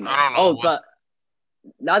I I don't know. don't know Oh, what. but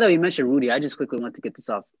now that we mentioned Rudy, I just quickly want to get this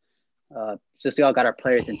off. Just we all got our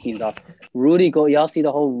players and teams off. Y'all see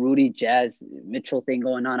the whole Rudy Jazz Mitchell thing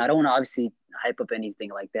going on. I don't want to obviously hype up anything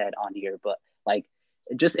like that on here, but like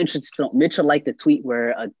just interesting. Mitchell liked the tweet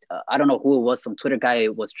where I don't know who it was, some Twitter guy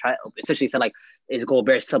was trying essentially said like is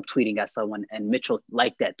Gobert subtweeting at someone, and Mitchell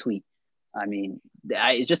liked that tweet. I mean,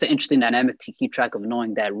 it's just an interesting dynamic to keep track of,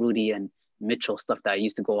 knowing that Rudy and Mitchell stuff that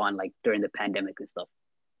used to go on like during the pandemic and stuff.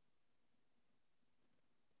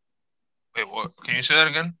 Wait, what? Can you say that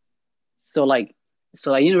again? So like,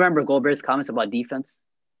 you remember Gobert's comments about defense?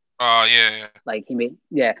 Yeah. Like he made,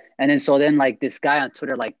 yeah. And then like this guy on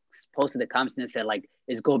Twitter like posted the comments and said like,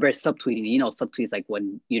 is Gobert subtweeting? You know, subtweets like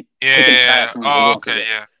when you take a shot at Yeah. someone who Oh, won't take okay, it.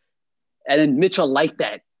 yeah. And then Mitchell liked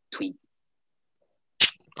that tweet.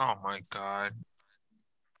 Oh my God.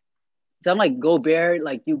 So I'm like, Gobert,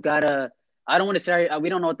 like you gotta. I don't want to say we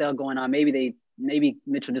don't know what the hell going on. Maybe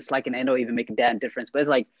Mitchell disliking it don't even make a damn difference. But it's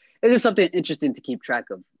just something interesting to keep track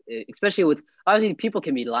of, especially with obviously people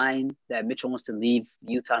can be lying that Mitchell wants to leave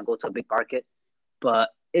Utah and go to a big market, but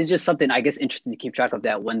it's just something I guess interesting to keep track of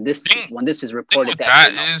that when this is Thing reported with that that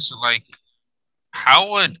came out. is like,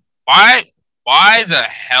 how would why the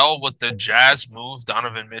hell would the Jazz move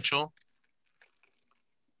Donovan Mitchell?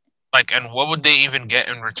 Like, and what would they even get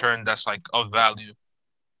in return that's like of value?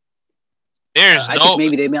 There's I think no,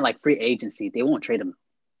 maybe they meant like free agency. They won't trade him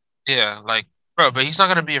yeah, like, bro, but he's not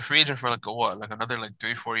gonna be a free agent for like a what, like another like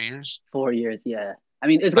 3-4 years. 4 years. Yeah, I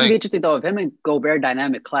mean it's gonna be Like, interesting though if him and Gobert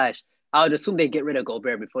dynamic clash. I would assume they get rid of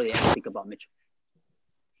Gobert before they ever think about Mitchell.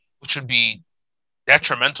 which would be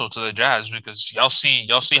detrimental to the Jazz because y'all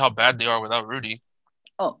see how bad they are without Rudy.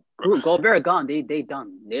 Oh, Gobert gone. They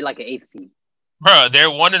done. They're like an 8th seed. Bro, they're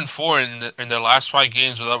 1-4 in their last 5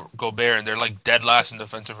 games without Gobert, and they're like dead last in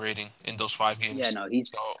defensive rating in those 5 games. Yeah, no,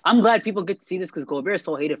 So I'm glad people get to see this because Gobert is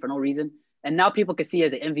so hated for no reason, and now people can see he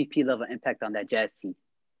has an MVP level impact on that Jazz team.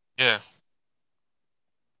 yeah,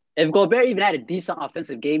 If Gobert even had a decent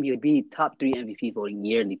offensive game, he would be top 3 MVP voting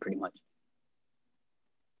yearly, pretty much.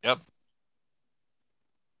 yep.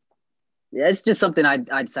 Yeah, it's just something I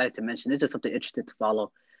decided to mention. It's just something interesting to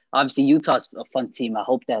follow. Obviously, Utah's a fun team. I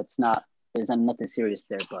hope there's nothing serious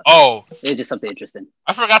there, but Oh, it's just something interesting.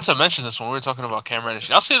 I forgot to mention this when we were talking about Cam Reddish.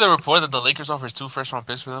 Y'all see the report that the Lakers offers 2 first-round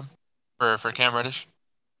picks for them for Cam Reddish?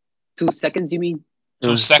 2 seconds, you mean?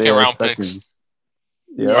 2 second-round picks.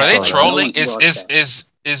 Yeah, Yeah, Are they I saw that. trolling? No one watched that.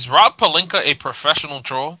 Is Rob Pelinka a professional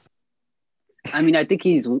troll? I mean, I think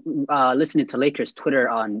he's listening to Lakers Twitter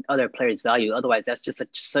on other players' value. Otherwise, that's just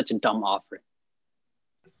such a dumb offer.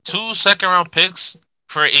 2 second-round picks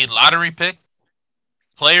for a lottery pick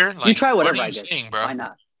player? Like, You try whatever, what are I you guess. saying, bro? Why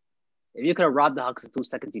not? If you could have robbed the Hawks in 2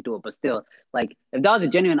 seconds, you do it. But still, like, if that was a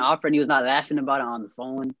genuine offer and he was not laughing about it on the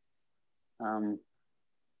phone,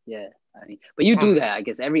 yeah. I mean, but you do that, I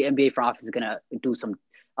guess. Every NBA front office is gonna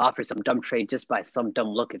offer some dumb trade just by some dumb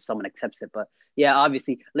look if someone accepts it. But yeah,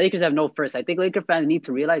 obviously, Lakers have no first. I think Laker fans need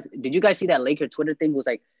to realize. Did you guys see that Laker Twitter thing? Was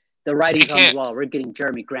like the writing's on the wall. We're getting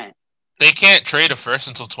Jeremy Grant. They can't trade a first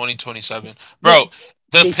until 2027. Bro,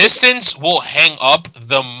 the Pistons will hang up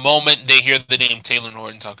the moment they hear the name Taylor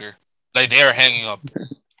Norton Tucker. Like, they are hanging up.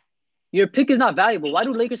 Your pick is not valuable. Why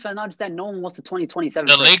do Lakers fans not understand? No one wants the 2027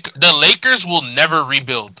 The Lakers will never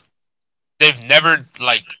rebuild. They've never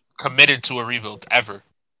committed to a rebuild ever.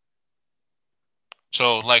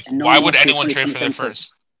 So no why one would wants anyone trade for their 2027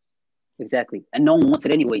 first? Exactly. And no one wants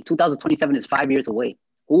it anyway. 2027 is 5 years away.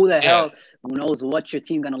 Who the hell knows what your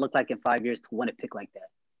team gonna look like in 5 years to want a pick like that?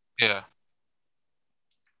 Yeah.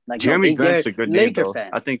 Jeremy Grant's a good name, though.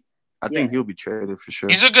 Fans. I think he'll be traded for sure.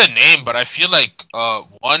 He's a good name, but I feel like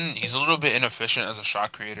one, he's a little bit inefficient as a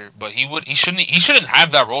shot creator, but he shouldn't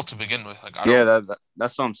have that role to begin with.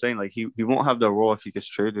 That's what I'm saying. Like he won't have that role if he gets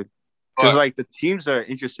traded. Because the teams that are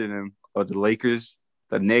interested in him are the Lakers,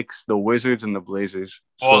 the Knicks, the Wizards, and the Blazers.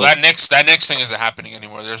 Well, that Knicks thing isn't happening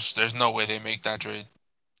anymore. There's no way they make that trade.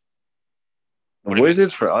 The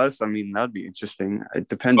Wizards for us, I mean, that'd be interesting. It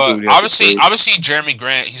depends. But obviously, Jeremy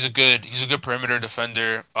Grant, he's a good perimeter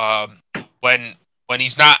defender. When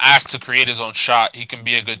he's not asked to create his own shot, he can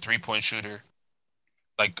be a good 3-point shooter.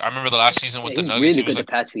 Like I remember the last season with the Nuggets, really he was good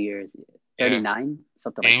the past few years. 39,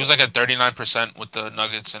 something. He was at 39% with the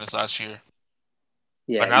Nuggets in his last year.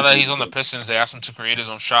 Yeah. But now that he's on the Pistons, they asked him to create his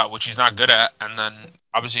own shot, which he's not good at, and then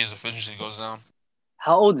obviously his efficiency goes down.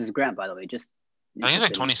 How old is Grant, by the way? I think he's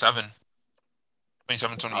 27.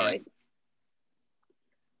 27, 28. All right.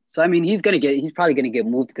 So I mean, he's probably gonna get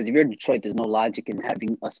moved because if you're in Detroit, there's no logic in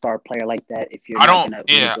having a star player like that. If you're, I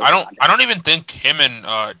don't even think him and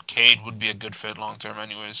Cade would be a good fit long term,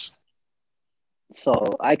 anyways. So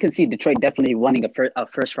I can see Detroit definitely wanting a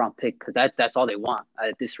first round pick because that's all they want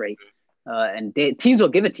at this rate. And teams will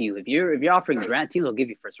give it to you if you're offering Grant. Teams will give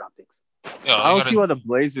you first round picks. Yeah, I don't see why the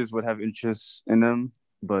Blazers would have interest in them.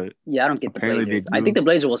 But yeah, I don't get the Blazers. I think the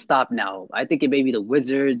Blazers will stop now. I think it may be the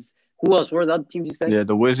Wizards. Who else? Were the other teams you said? Yeah,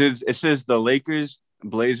 the Wizards. It says the Lakers,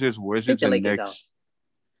 Blazers, Wizards, and Knicks.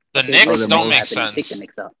 The Knicks don't make sense. Take the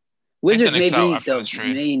Knicks out. Wizards may be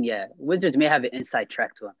the main. Yeah, Wizards may have an inside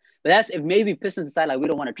track to them. But that's if maybe Pistons decide we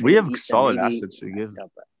don't want to trade. We have solid assets to give.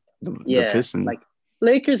 The Pistons.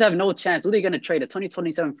 Lakers have no chance. Who are they going to trade? A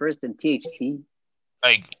 2027 first and THT?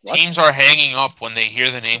 Teams are hanging up when they hear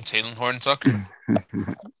the name Taylor Horton-Tucker.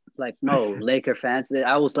 No, Laker fans.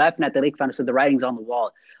 I was laughing at the Laker fans. So the writing's on the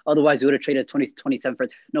wall. Otherwise, we would have traded 2027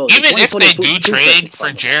 first. No, even if they do trade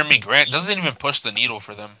for Jeremy Grant, it doesn't even push the needle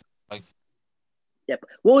for them. Yeah, but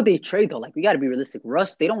what would they trade though? We got to be realistic.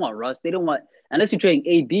 Russ, they don't want Russ. They don't want unless you're trading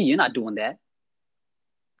AD. You're not doing that.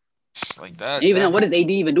 Like that. Even then, what does AD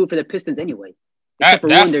even do for the Pistons anyway? Except for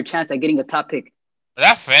ruin their chance at getting a top pick.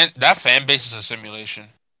 That fan base is a simulation.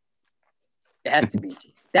 It has to be.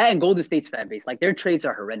 That and Golden State's fan base. Their trades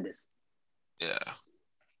are horrendous. Yeah.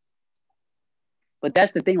 But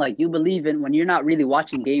that's the thing. You believe in when you're not really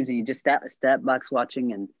watching games and you just stat box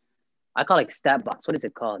watching, and I call it stat box. What is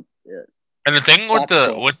it called? And the thing with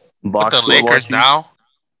the Lakers now,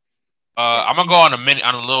 I'm gonna go on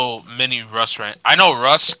a little mini Russ rant. I know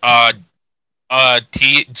Russ.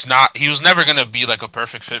 He was never gonna be a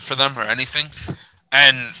perfect fit for them or anything.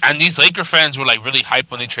 And these Laker fans were really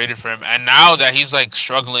hyped when they traded for him. And now that he's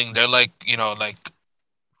struggling, they're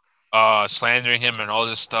slandering him and all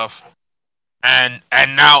this stuff. And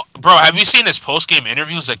now, bro, have you seen his post game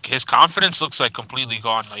interviews? His confidence looks completely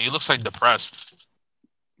gone. He looks depressed.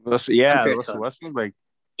 Russell Westbrook,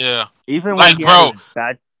 yeah. Even when he had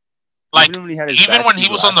bad. Even when he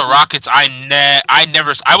was on the Rockets, I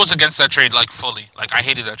was against that trade fully. I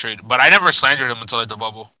hated that trade, but I never slandered him until the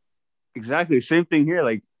bubble. Exactly. Same thing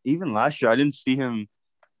here. Even last year, I didn't see him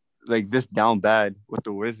this down bad with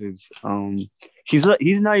the Wizards. He's not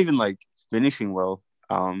even finishing well.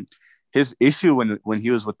 His issue when he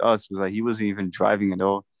was with us was he wasn't even driving at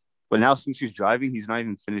all. But now since he's driving, he's not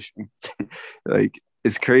even finishing.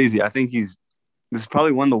 It's crazy. I think this is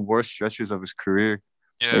probably one of the worst stretches of his career.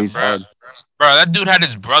 Yeah, bro, that dude had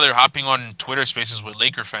his brother hopping on Twitter Spaces with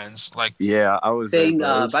Laker fans. Yeah, I was saying.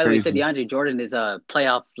 By the way, he said DeAndre Jordan is a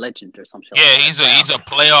playoff legend or some shit. Yeah, he's a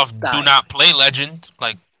playoff do not play legend.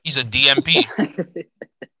 He's a DMP.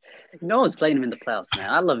 No one's playing him in the playoffs,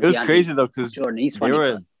 man. I love. It was DeAndre crazy though because Jordan. He's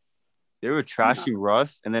funny. They were trashing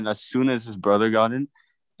Russ, and then as soon as his brother got in,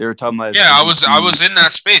 they were talking about. Yeah, I was in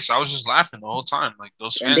that space. I was just laughing the whole time.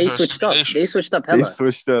 Those fans and they switched up. They switched up hella. They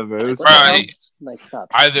switched up, man. Stop.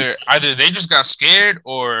 Either they just got scared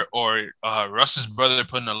or Russ's brother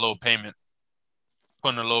put in a low payment,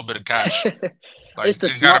 putting a little bit of cash.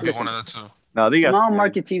 It's gotta be one of the two. No, they got small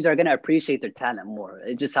market teams are gonna appreciate their talent more.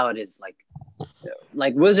 It's just how it is.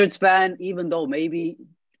 Wizards fan, even though maybe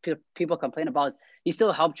people complain about it, he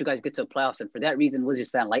still helped you guys get to the playoffs, and for that reason, Wizards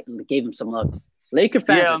fan gave him some love. Laker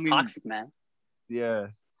fans are toxic, man. Yeah,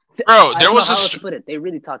 bro, there was put it. They're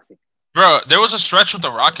really toxic. Bro, there was a stretch with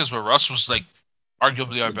the Rockets where Russ was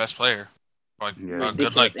arguably our best player. Like Yeah. a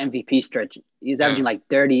good Ridiculous MVP stretch. He's averaging like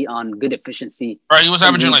 30 on good efficiency. Right, he was 10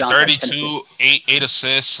 averaging like rebounds, like 10 assists. 32, eight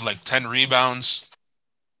assists, like 10 rebounds,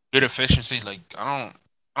 good efficiency. Like I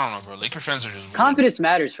don't know, bro. Laker fans are just weird. Confidence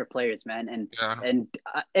matters for players, man, and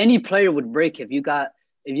any player would break if you got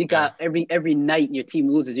every night your team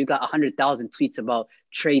loses, you got 100,000 tweets about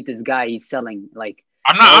trade this guy, he's selling. Like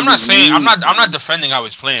I'm not saying I'm not defending how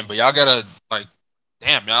he's playing, but y'all gotta like,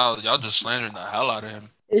 damn, y'all just slandering the hell out of him.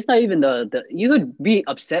 It's not even the you could be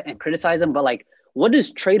upset and criticize him, but like, what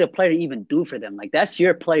does trade a player even do for them? Like, that's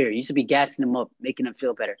your player. You should be gassing him up, making him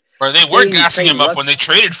feel better. Or they were Saying gassing trade him up Russ- when they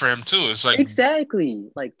traded for him too. It's like Exactly.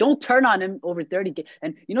 Like, don't turn on him over 30 games.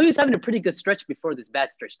 And he was having a pretty good stretch before this bad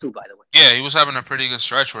stretch too, by the way. yeah, he was having a pretty good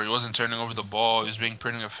stretch where he wasn't turning over the ball. He was being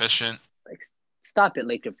pretty efficient. Like, stop it,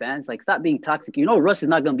 Laker fans. Like, stop being toxic. You know Russ is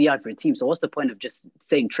not going to be out for your team, so what's the point of just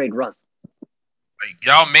saying trade Russ? Like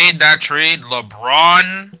y'all made that trade.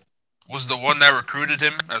 LeBron was the one that recruited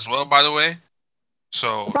him as well, by the way.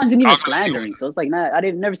 So LeBron didn't even how can I slandering, so it's like, nah,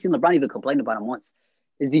 I've never seen LeBron even complain about him once.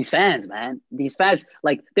 It's these fans, man. These fans,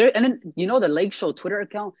 like, they're, and then, you know, the Lake Show Twitter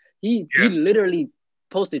account, he literally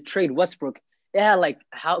posted trade Westbrook. It had like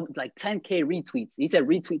 10K retweets. He said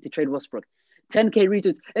retweet to trade Westbrook. 10K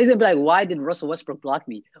retweets. It's gonna be like, why did Russell Westbrook block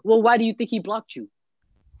me? Well, why do you think he blocked you?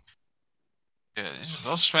 Yeah,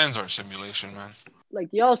 those fans are a simulation, man. Like,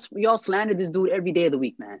 y'all slander this dude every day of the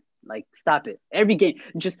week, man. Like, stop it. Every game.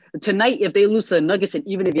 Just tonight, if they lose to the Nuggets, and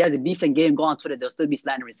even if he has a decent game, go on Twitter, they'll still be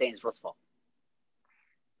slandering, saying it's Russ's fault.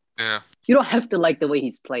 Yeah. You don't have to like the way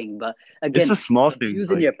he's playing, but again, It's the small things.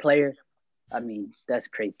 using Like, your player, I mean, that's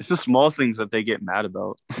crazy. it's the small things that they get mad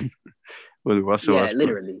about. With Russell Yeah, Westbrook.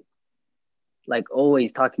 literally. Like,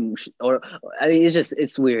 always talking, or I mean,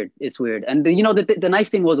 it's weird. It's weird. And the nice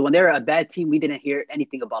thing was, when they were a bad team, we didn't hear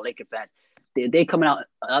anything about Laker fans. They coming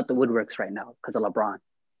out the woodworks right now because of LeBron.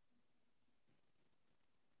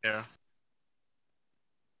 Yeah.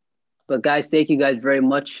 But guys, thank you guys very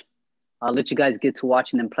much. I'll let you guys get to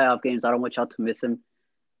watching them playoff games. I don't want y'all to miss them.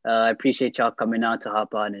 I appreciate y'all coming on to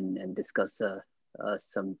hop on and discuss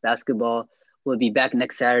some basketball. We'll be back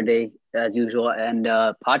next Saturday as usual, and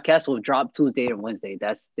podcast will drop Tuesday and Wednesday.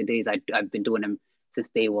 That's the days I've been doing them since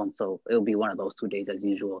day one, so it'll be one of those 2 days as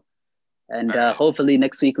usual. And hopefully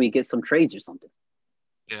next week we get some trades or something.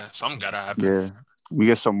 Yeah, something gotta happen. Yeah. We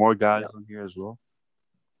get some more guys on here as well.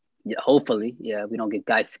 Yeah, hopefully. Yeah, we don't get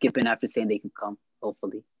guys skipping after saying they can come.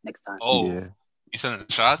 Hopefully next time. Oh, Yeah. You sending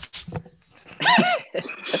shots?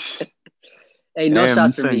 Hey, no Damn,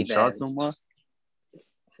 shots you for me, saying shots man. no more?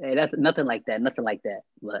 Hey, that's nothing like that. Nothing like that.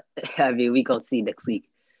 But I mean, we gonna see next week.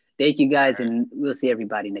 Thank you guys, and we'll see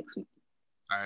everybody next week.